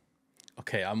 Google.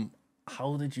 Okay,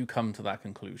 how did you come to that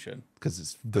conclusion? Because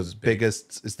it's the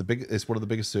biggest. It's the big. It's one of the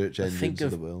biggest search Think engines in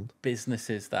of the world.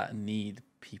 businesses that need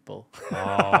people.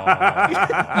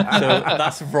 Oh. So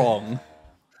that's wrong.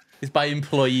 It's by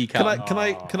employee count. Can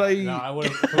I No, I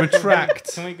would've-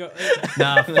 retract? Can we go?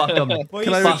 Nah, fuck them. Well,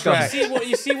 Can I you see, retract?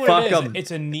 you see what Fuck it is? 'em.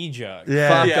 It's a knee jerk.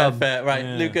 Yeah. Yeah, Fuck 'em. fair. Right,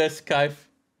 Yeah. Lucas, Kaif.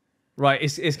 Right,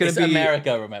 it's gonna It's be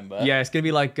America, remember? Yeah, it's gonna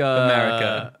be like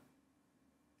America.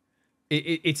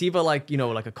 It's either like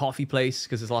like a coffee place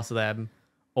because there's lots of them,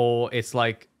 or it's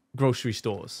like grocery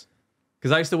stores.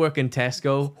 Because I used to work in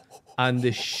Tesco, and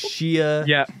the sheer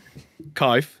Yeah.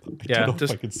 Kaif. yeah. I don't know if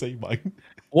Just- I can say mine.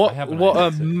 What I have an what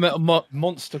idea,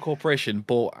 monster corporation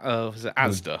bought was it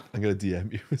Asda I'm gonna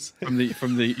DM you.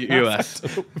 from the US?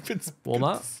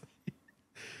 Walmart.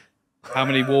 Oh, How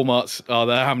many Walmarts are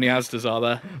there? How many Asdas are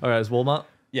there? All right, it's Walmart.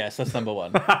 Yes, that's number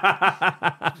one.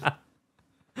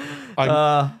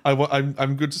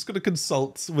 I'm just gonna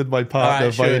consult with my partner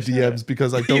Alright, sure, via sure. DMs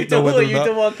because I you don't know don't, whether or you not.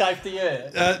 don't want Kaif to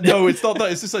hear. No, it's not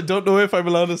that. It's just I don't know if I'm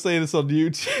allowed to say this on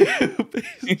YouTube.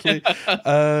 Basically,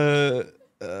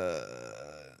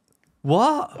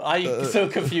 What? I'm so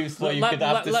confused what you could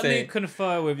have to let say. me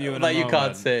confer with you in That a you moment.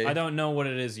 can't say. I don't know what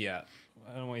it is yet.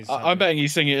 I don't know what he's I'm betting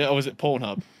he's singing it. Or was it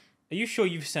Pornhub? Are you sure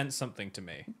you've sent something to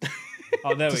me?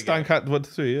 Oh, there we Stan go. Cat 1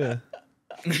 to 3, yeah.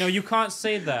 No, you can't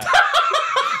say that.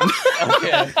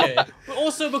 Okay. But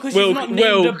also because Will- you've not named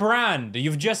Will- a brand.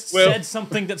 You've just Will- said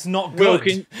something that's not Will,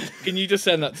 good. can you just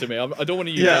send that to me? I don't want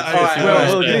to use Yeah, that. alright, as alright.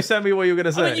 Well, Yeah. can you send me what you were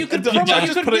gonna say? I mean, you could Just probably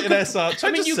just put it in SR.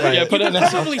 I mean, you say could, it. Yeah, put it in SR.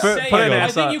 probably Put say it in it. I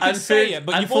SR. think you could say it,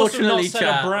 but you've also not Unfortunately,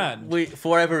 said a brand. for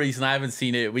whatever reason, I haven't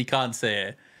seen it. We can't say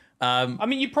it. I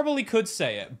mean, you probably could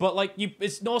say it, but like,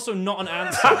 it's also not an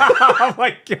answer. oh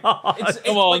my god! It's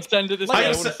Come on, like, send it this like- way. I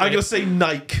I'm wanna see gonna it. say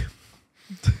Nike.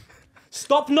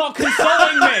 Stop not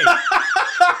consoling me.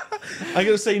 I'm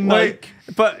gonna say Nike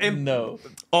But No.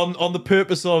 on the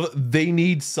purpose of they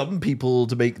need some people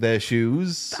to make their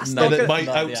shoes, not and it good. might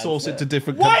Not the outsource answer. it to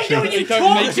different Why countries. don't you Don't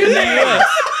talk make to it in the me? US.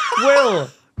 Will,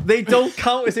 they don't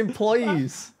count as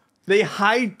employees. They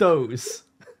hide those.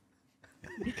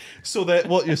 So that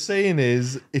what you're saying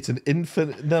is it's an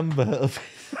infinite number of.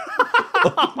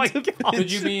 Oh my god.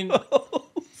 Did you mean?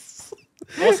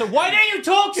 Also, why didn't you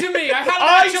talk to me? I had an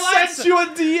I actual sent answer. you a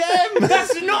DM.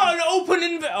 That's not an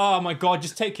open Oh my god,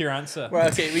 just take your answer.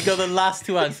 Right, okay, we got the last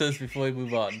two answers before we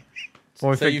move on.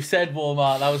 What So you've said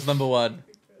Walmart, that was number one.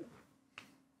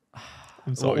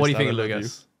 I'm sorry, what do you Stan, think, I love you.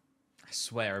 Lucas? I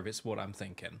swear if it's what I'm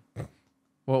thinking.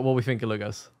 What we think,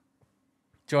 Lucas?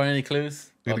 Do you want any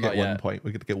clues? We're Or gonna not get 1 yet? point.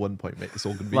 We're gonna get 1 point, mate. It's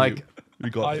all gonna be Like, you. We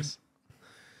got I'm- this.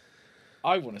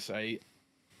 I want to say,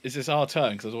 is this our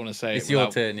turn? Because I want to say It's it your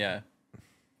without- turn, yeah.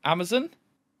 Amazon.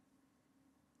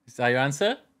 Is that your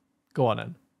answer? Go on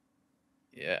then.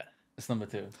 Yeah. That's number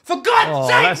two. For God's Oh,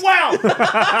 sake, Will!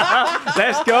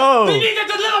 Let's go. They need to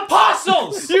deliver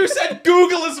parcels! You said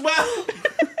Google as well.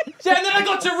 Yeah, and then I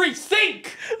got to rethink!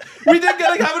 We didn't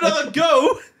get to have another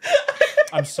go.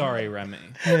 I'm sorry, Remy.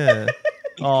 Yeah.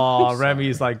 Oh,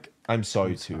 Remy's like I'm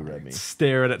sorry too, Remy.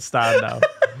 staring at Stan now.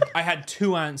 I had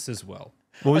two answers, Will.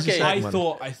 What was Okay, your I second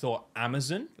one? thought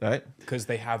Amazon, Right. because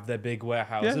they have their big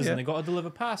warehouses yeah. and they got to deliver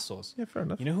parcels. Yeah, fair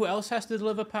enough. You know who else has to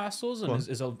deliver parcels and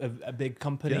is a big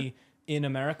company in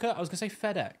America? I was going to say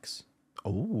FedEx.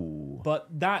 Oh. But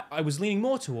that, I was leaning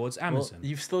more towards Well, Amazon.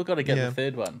 you've still got to get Yeah. the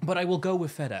third one. But I will go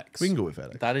with FedEx. We can go with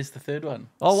FedEx. That is the third one.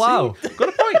 Oh wow. Got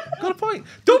a point. Got a point.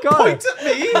 Don't got point it.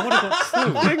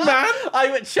 at me, big man. I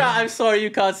went, chat, I'm sorry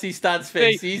you can't see Stan's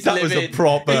face. He's That was a livid.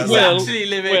 proper. He's Will, actually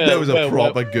livid. Will. That was a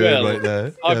proper good Will. right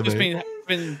there. I've Yeah, just mate.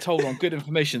 been told on good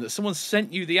information that someone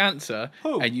sent you the answer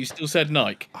and you still said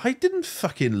Nike. I didn't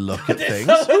fucking look at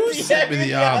things. Who sent me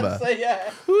the armor?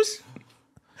 Yeah. Who's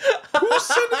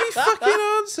sending me fucking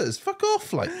answers? Fuck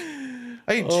off, like.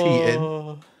 I ain't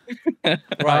cheating.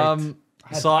 Right.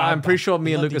 So I'm pretty sure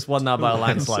me and Lucas won that by a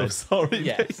I'm so landslide. sorry.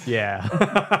 yes. mate. Yeah.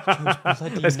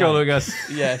 Let's go, Lucas.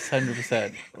 Yes,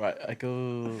 100%. Right, I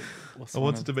go. What's I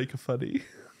wanted to make a funny.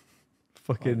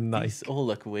 Fucking nice. These all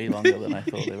look way longer than I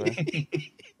thought they were.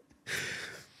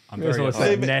 I'm I just very want to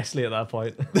say Nestle at that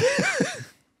point.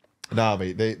 Nah,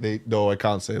 mate. They. No, I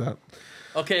can't say that.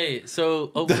 Okay,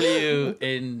 so hopefully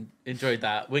you enjoyed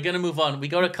that. We're gonna move on. We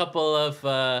got a couple of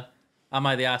 "Am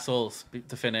I the Assholes"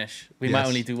 to finish. We might Yes.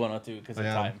 only do one or two because of I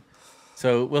am. time.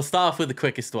 So we'll start off with the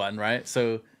quickest one, right?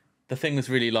 So the thing was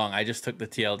really long. I just took the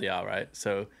TLDR, right?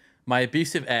 So my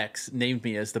abusive ex named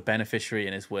me as the beneficiary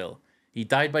in his will. He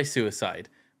died by suicide.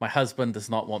 My husband does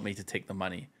not want me to take the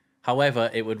money. However,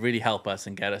 it would really help us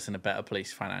and get us in a better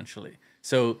place financially.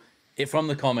 So from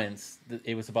the comments,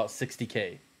 it was about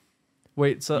 60K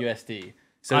Wait, so USD.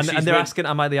 So and she's they're with- asking,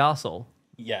 am I the arsehole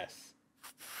Yes.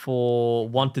 for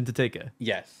wanting to take it?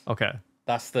 Yes. Okay.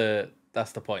 That's the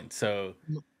point. So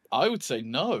I would say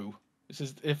no. This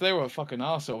is if they were a fucking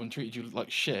arsehole and treated you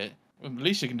like shit. The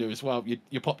least you can do is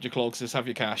you popped your clogs, just have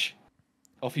your cash.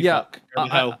 Off you Yeah. fuck. Go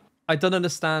to hell. I don't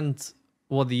understand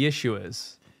what the issue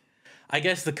is. I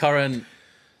guess the current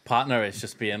partner is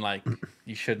just being like,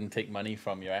 you shouldn't take money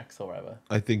from your ex or whatever.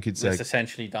 I think it's It's like.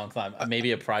 essentially down to that.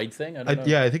 Maybe a pride thing. I don't know.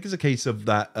 Yeah, I think it's a case of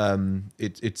that.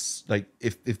 It's like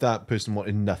if that person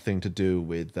wanted nothing to do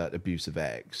with that abusive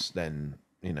ex, then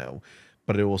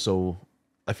But it also,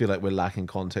 I feel like we're lacking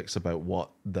context about what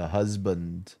the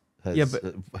husband has Yeah,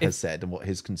 but if- said and what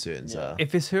his concerns are.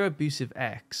 If it's her abusive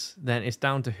ex, then it's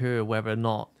down to her whether or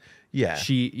not Yeah,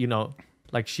 she,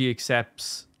 she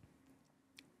accepts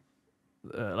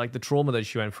like the trauma that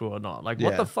she went through or not. Like,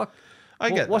 what Yeah. the fuck? I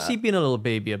get What's that. he being a little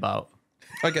baby about?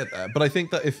 I get that. But I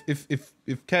think that if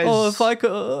Kez, Oh, if I could,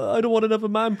 I don't want another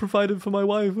man provided for my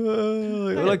wife.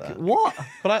 Like, that. what?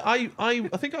 but I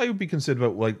think I would be concerned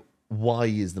about like why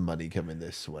is the money coming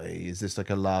this way? Is this like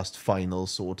a last final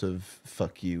sort of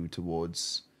fuck you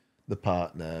towards the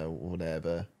partner or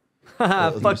whatever?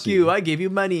 Fuck you! I gave you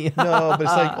money. No, but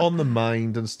it's like on the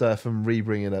mind and stuff, and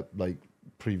re-bringing up like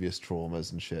previous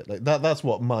traumas and shit. Like that's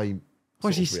what my. Was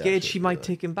sort she of scared reaction she to might that.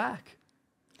 take him back?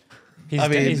 He's, I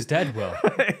mean- he's dead, Will.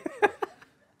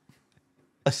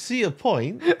 I see a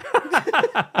point.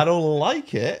 I don't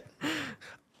like it.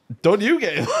 Don't you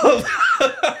get involved?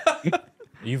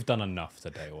 You've done enough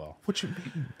today, Will. What you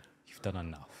mean? You've done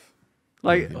enough.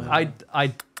 Like,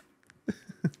 I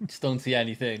Just don't see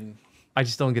anything.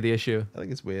 just don't get the issue. I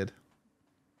think it's weird.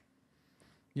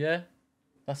 Yeah,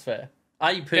 that's fair.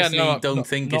 I personally don't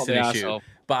think not it's an the issue, arsehole.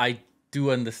 but I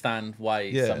do understand why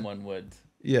Yeah. someone would.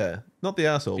 Yeah, not the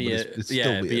asshole, but it's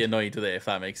still weird. be annoyed with it if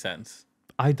that makes sense.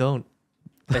 I don't.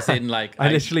 As in, like,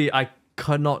 I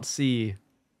could not see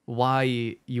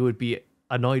why you would be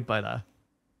annoyed by that,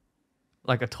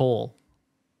 like at all.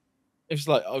 It's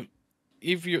like,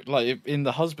 if you're like in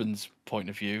the husband's point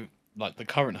of view, like the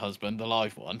current husband, the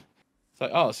live one, it's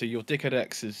like, oh, so your dickhead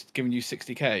ex is giving you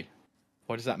 60k.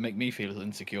 Why does that make me feel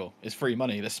insecure? It's free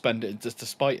money. Let's spend it just to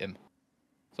spite him.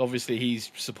 So obviously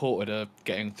he's supported her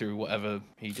getting through whatever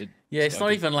he did. Yeah, it's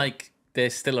not even like they're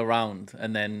still around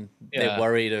and then they're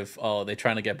worried of, oh, they're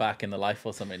trying to get back in the life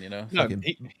or something, you know? No,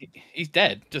 he's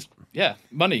dead. Just,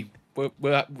 money.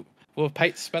 We'll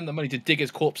pay to spend the money to dig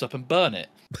his corpse up and burn it.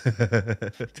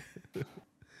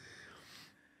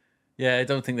 Yeah, I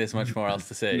don't think there's much more else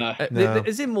to say. No.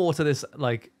 Is there more to this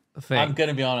like thing? I'm going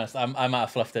to be honest. I might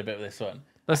have fluffed a bit with this one.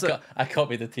 I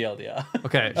copied the TLDR.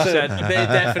 Okay, she said there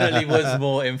definitely was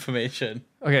more information.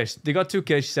 Okay, they got 2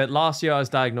 kids. She said, last year I was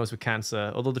diagnosed with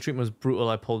cancer. Although the treatment was brutal,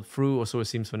 I pulled through, or so it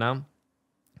seems for now.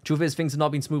 Truth is, things have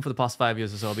not been smooth for the past 5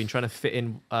 years or so. I've been trying to fit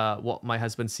in what my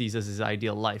husband sees as his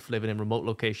ideal life, living in remote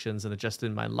locations and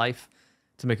adjusting my life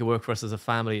to make it work for us as a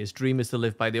family. His dream is to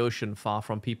live by the ocean, far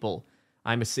from people.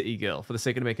 I'm a city girl. For the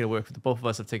sake of making it work for the both of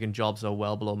us, I've taken jobs that are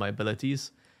well below my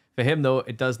abilities. For him, though,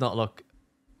 it does not look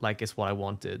like it's what I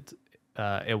wanted.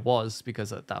 It was,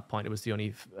 because at that point it was the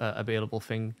only available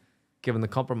thing given the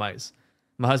compromise.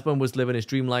 My husband was living his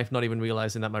dream life, not even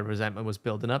realizing that my resentment was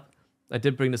building up. I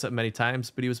did bring this up many times,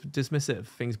 but he was dismissive.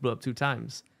 Things blew up 2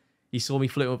 times. He saw me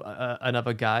flirting with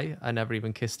another guy. I never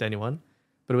even kissed anyone,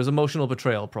 but it was emotional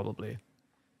betrayal, probably.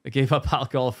 I gave up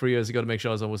alcohol 3 years ago to make sure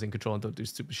I was always in control and don't do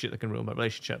stupid shit that can ruin my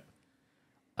relationship.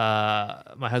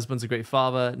 My husband's a great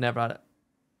father. Never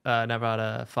had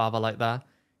a father like that.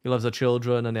 He loves our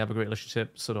children and they have a great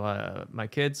relationship. So do my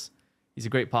kids. He's a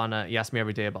great partner. He asks me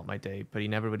every day about my day, but he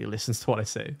never really listens to what I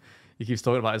say. He keeps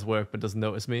talking about his work, but doesn't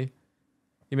notice me.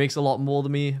 He makes a lot more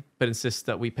than me, but insists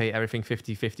that we pay everything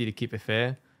 50-50 to keep it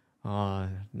fair. Oh,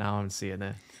 now I'm seeing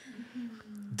it.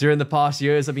 During the past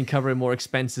years, I've been covering more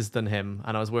expenses than him,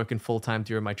 and I was working full-time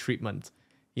during my treatment.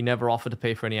 He never offered to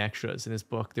pay for any extras. In his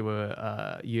book, there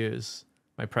were years,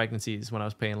 my pregnancies, when I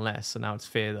was paying less, so now it's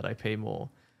fair that I pay more.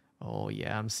 Oh,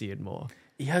 yeah, I'm seeing more.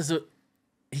 He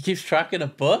keeps track in a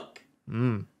book?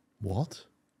 What?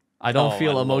 I don't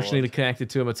feel emotionally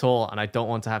connected to him at all, and I don't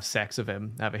want to have sex with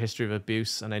him. I have a history of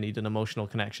abuse, and I need an emotional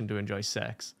connection to enjoy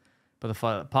sex. But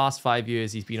the past 5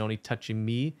 years, he's been only touching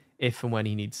me if and when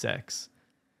he needs sex.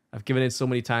 I've given in so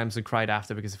many times and cried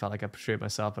after because I felt like I betrayed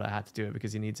myself, but I had to do it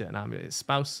because he needs it, and I'm his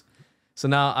spouse. So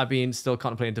now I've been still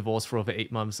contemplating divorce for over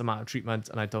 8 months. I'm out of treatment,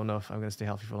 and I don't know if I'm going to stay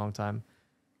healthy for a long time.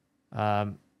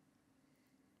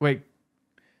 Wait,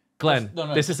 Glenn,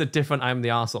 this is a different I'm the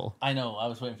arsehole. I know, I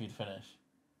was waiting for you to finish.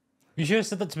 You should have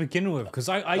said that to begin with, because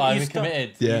I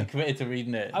committed. Yeah. You committed to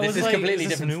reading it. This is a completely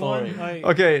different story.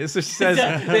 Okay, so she says...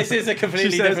 This is a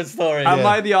completely different story. Am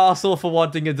I the arsehole for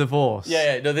wanting a divorce?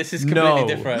 Yeah, no, this is completely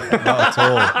different. Not at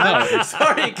all. No,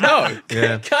 sorry,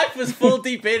 Kaif was full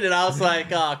deep in and I was like,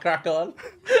 crack on.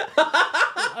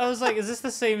 I was like, is this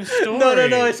the same story?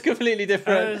 No, it's completely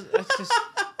different. It's just...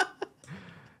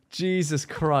 Jesus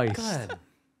Christ. God.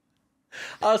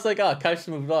 I was like, Kaif's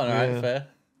moved on, alright, fair.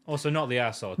 Also, not the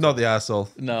asshole. Not the asshole.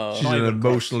 No. She's in an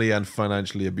emotionally and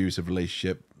financially abusive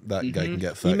relationship. That guy can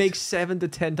get fucked. He makes 7 to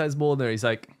 10 times more than her. He's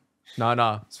like,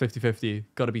 no, it's 50-50.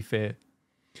 Got to be fair.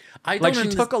 She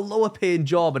took a lower paying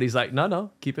job, and he's like,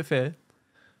 no, keep it fair.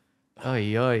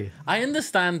 Oy. I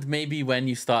understand maybe when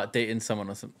you start dating someone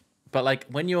or something, but like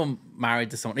when you're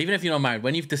married to someone, even if you're not married,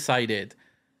 when you've decided,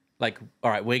 like, all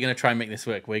right, we're going to try and make this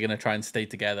work. We're going to try and stay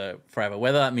together forever,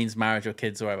 whether that means marriage or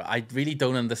kids or whatever. I really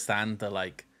don't understand the,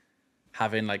 like,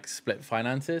 having, like, split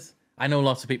finances. I know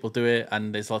lots of people do it,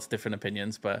 and there's lots of different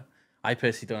opinions, but I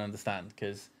personally don't understand,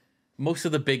 because most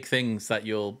of the big things that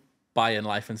you'll buy in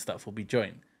life and stuff will be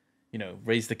joint. You know,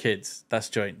 raise the kids, that's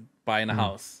joint. Buying a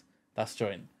house, that's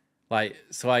joint. Like,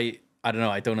 so I don't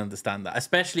know, I don't understand that.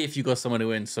 Especially if you got someone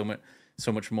who earns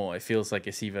so much more. It feels like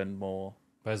it's even more...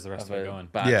 Where's the rest of it going?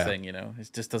 Bad thing, you know.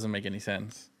 It just doesn't make any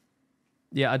sense.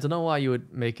 Yeah, I don't know why you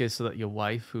would make it so that your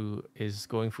wife, who is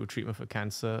going through treatment for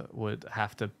cancer, would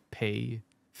have to pay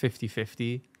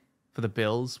 50-50 for the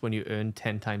bills when you earn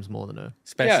 10 times more than her.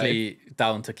 Especially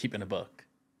down to keeping a book.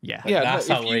 Yeah, that's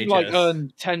if outrageous. you like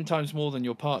earn 10 times more than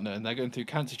your partner and they're going through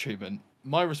cancer treatment,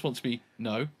 my response would be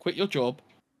no, quit your job.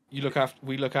 We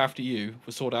look after you.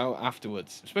 We'll sort it out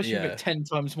afterwards. Especially if you make 10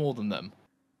 times more than them.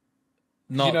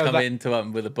 Not come into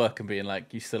them with a book and being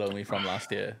like, you still owe me from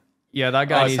last year. Yeah, that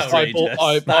guy needs outrageous.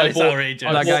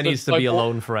 That guy needs to be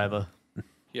alone forever.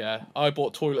 Yeah, I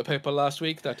bought toilet paper last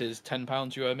week. That is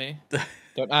 £10 you owe me.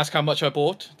 Don't ask how much I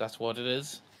bought. That's what it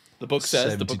is. The book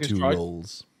says. The book is 72 right.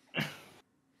 rolls.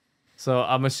 So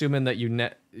I'm assuming that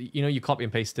you copy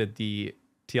and pasted the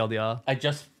TLDR.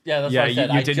 That's Yeah, what I you- said.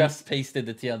 you I didn't- just pasted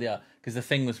the TLDR because the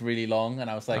thing was really long, and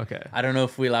I was like, Okay. I don't know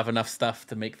if we'll have enough stuff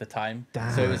to make the time.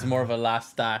 So it was more of a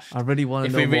last dash. I really want to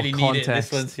If know we more really need context. it,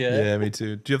 this one's here. Yeah, me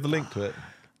too. Do you have the link to it?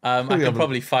 I have can a-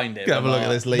 probably find it. Go have but a look at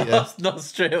not- this later. Not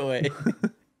straight away.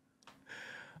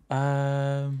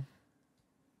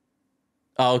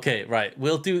 Oh, okay, right.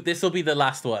 We'll do. This will be the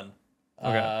last one.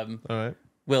 Okay. All right.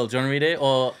 Will, do you want to read it,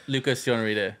 or Lucas, do you want to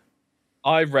read it?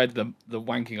 I read the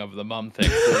wanking over the mum thing.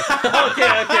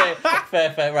 Okay.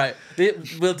 Fair. Right.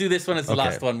 We'll do this one as the Okay.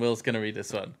 last one. Will's gonna read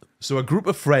this one. So a group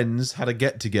of friends had a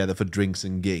get-together for drinks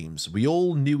and games. We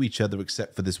all knew each other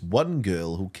except for this one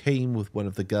girl who came with one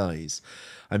of the guys.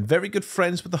 I'm very good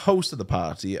friends with the host of the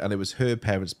party, and it was her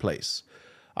parents' place.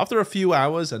 After a few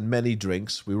hours and many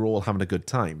drinks, we were all having a good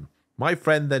time. My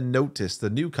friend then noticed the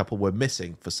new couple were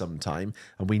missing for some time,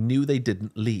 and we knew they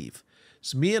didn't leave.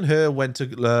 So me and her went to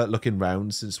looking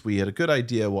round since we had a good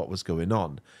idea what was going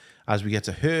on. As we get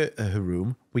to her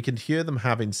room, we can hear them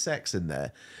having sex in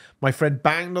there. My friend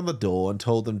banged on the door and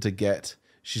told them to get.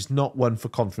 She's not one for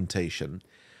confrontation.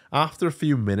 After a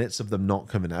few minutes of them not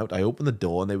coming out, I opened the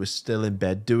door and they were still in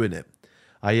bed doing it.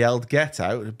 I yelled, "Get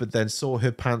out," but then saw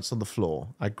her pants on the floor.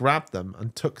 I grabbed them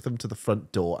and took them to the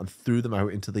front door and threw them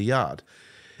out into the yard.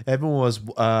 Everyone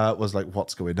was like,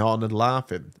 "What's going on?" and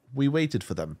laughing. We waited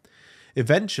for them.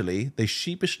 Eventually, they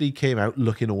sheepishly came out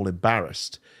looking all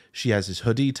embarrassed. She has his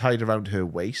hoodie tied around her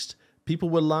waist. People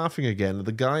were laughing again, and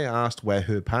the guy asked where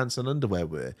her pants and underwear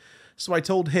were. So I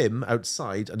told him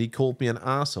outside, and he called me an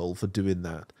arsehole for doing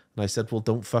that. And I said, "Well,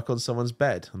 don't fuck on someone's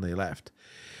bed," and they left.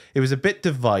 It was a bit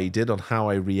divided on how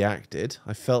I reacted.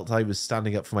 I felt I was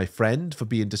standing up for my friend for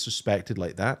being disrespected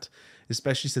like that,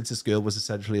 especially since this girl was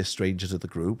essentially a stranger to the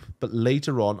group. But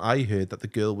later on, I heard that the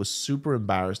girl was super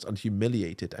embarrassed and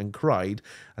humiliated and cried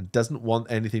and doesn't want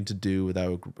anything to do with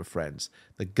our group of friends.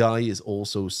 The guy is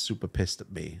also super pissed at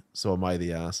me. So am I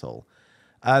the asshole?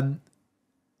 I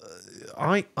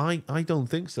don't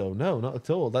think so. No, not at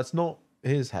all. That's not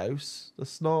his house.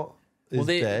 That's not his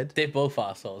bed. They're both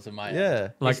assholes in my head. Yeah.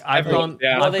 Like It's I've everyone- gone,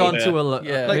 yeah, I've they- gone to a lot.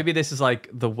 Yeah. Maybe this is like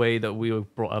the way that we were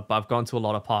brought up. But I've gone to a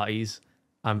lot of parties,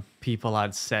 and people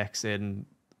had sex in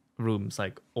rooms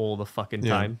like all the fucking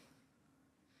Yeah. time.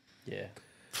 Yeah.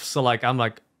 So like, I'm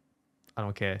like, I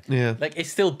don't care. Yeah. Like it's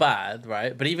still bad,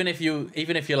 right? But even if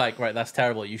you're like, right, that's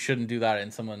terrible. You shouldn't do that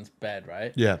in someone's bed,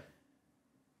 right? Yeah.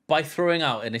 By throwing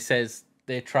out and it says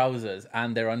their trousers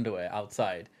and their underwear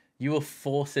outside, you are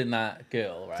forcing that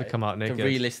girl, right, come out naked.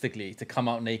 realistically to come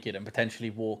out naked and potentially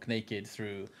walk naked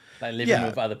through like living Yeah.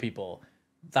 with other people.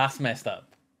 That's messed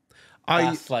up. I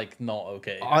That's like not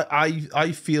okay.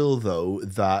 I feel though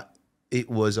that it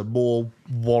was a more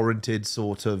warranted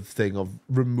sort of thing of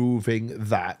removing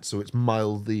that, so it's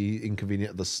mildly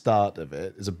inconvenient at the start of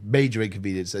it. It's a major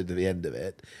inconvenience at the end of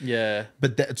it. Yeah.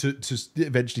 But to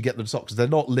eventually get them socks, they're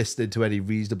not listening to any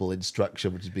reasonable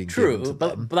instruction which is being given True, to but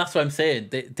them. that's what I'm saying.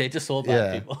 They're just all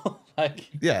bad Yeah. people. Like,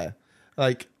 Yeah,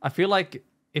 like I feel like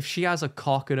if she has a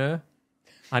cock in her,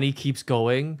 and he keeps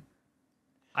going,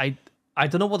 I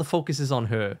don't know what the focus is on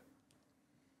her.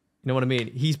 You know what I mean?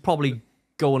 He's probably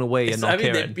going away and not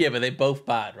caring. yeah, but they're both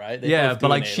bad, right? They're Yeah, both but doing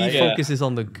like it, she Yeah. focuses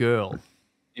on the girl.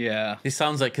 Yeah. It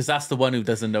sounds like because that's the one who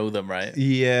doesn't know them, right?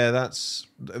 yeah, that's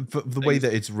the way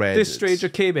that it's read. This it's- stranger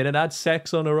came in and had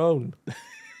sex on her own.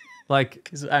 Like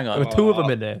 'Cause- hang there on. were two of them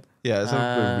in there. Yeah, so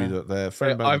read it there.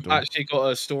 Friend I've door. actually got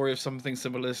a story of something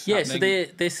similar. Yeah, so happening.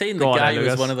 they're saying Go the on, guy then, was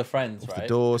Lucas. one of the friends, The right?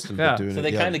 door still Yeah. doing So it.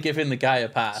 they yeah. kind of giving the guy a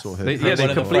pass. Saw her They, from yeah, they one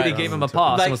of the completely friends. gave him a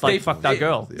pass and was like, "Fuck that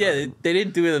girl." Yeah, they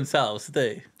didn't do it themselves, did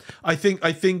they? I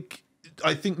think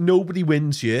nobody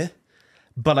wins here,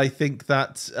 but I think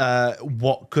that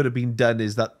what could have been done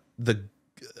is that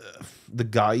the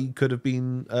guy could have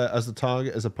been as the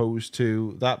target as opposed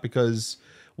to that, because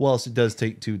whilst it does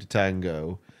take two to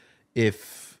tango,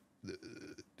 if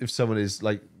someone is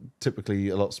like typically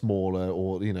a lot smaller,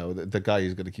 or you know the guy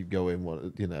is going to keep going,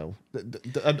 you know,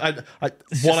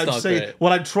 not great.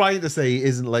 what I'm trying to say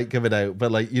isn't like coming out,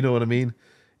 but like you know what I mean,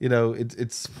 you know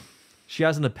it's She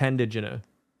has an appendage in her.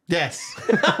 yes.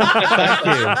 Thank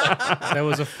you. There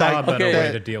was a far better Okay.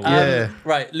 way to deal with it. Yeah.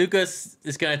 Right, Lucas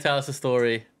is going to tell us a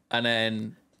story, and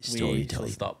then we shall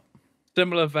Storytelling. stop.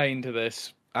 Similar vein to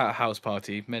this at a house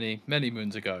party many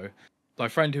moons ago. My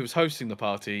friend who was hosting the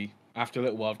party, after a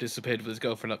little while, disappeared with his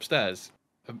girlfriend upstairs,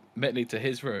 admittedly to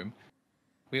his room.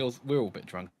 We're all a bit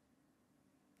drunk.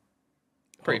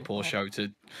 Pretty poor show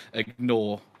to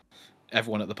ignore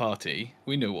everyone at the party.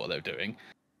 We knew what they were doing.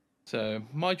 So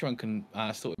my drunken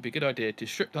ass thought it'd be a good idea to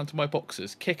strip down to my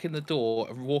boxers, kick in the door,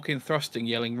 and walk in thrusting,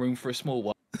 yelling, "Room for a small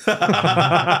one."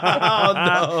 Oh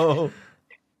no!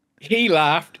 He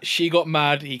laughed. She got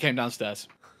mad. He came downstairs.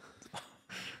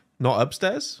 Not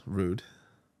upstairs. Rude.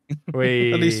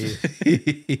 Wait. At least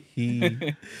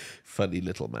funny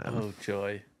little man. Oh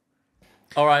joy!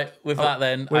 All right, with that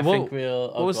then, Wait, I think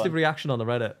we'll. What was the reaction on the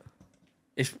Reddit?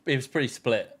 It was pretty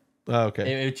split. Oh,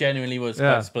 okay. It genuinely was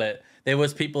Yeah. quite split. There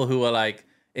was people who were like,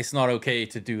 "It's not okay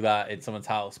to do that in someone's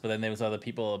house," but then there was other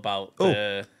people about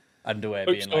the underwear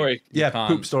Poop being story. like, you Yeah, can't-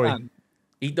 poop story.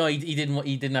 He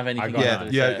didn't have anything. got he Yeah,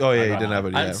 wanted to yeah. share. Oh, yeah. He didn't have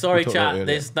it. I'm Yeah. sorry, We talked about it chat. earlier.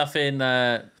 There's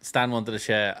nothing Stan wanted to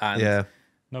share, and Yeah.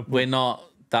 No, we're not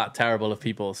that terrible of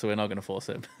people, so we're not going to force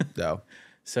him. No.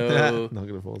 So Not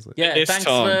gonna force it. yeah, This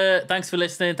thanks for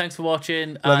listening. Thanks for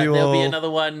watching. Love you There'll be all. another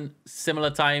one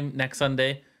similar time next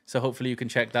Sunday, so hopefully you can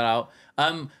check that out.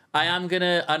 I am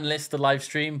gonna unlist the live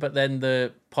stream, but then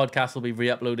the podcast will be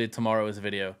re-uploaded tomorrow as a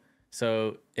video.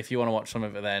 So if you want to watch some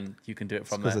of it, then you can do it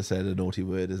from Because there. I said a naughty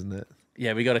word, isn't it?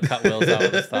 Yeah, we got to cut Will's out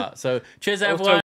at the start. So cheers, Also, everyone.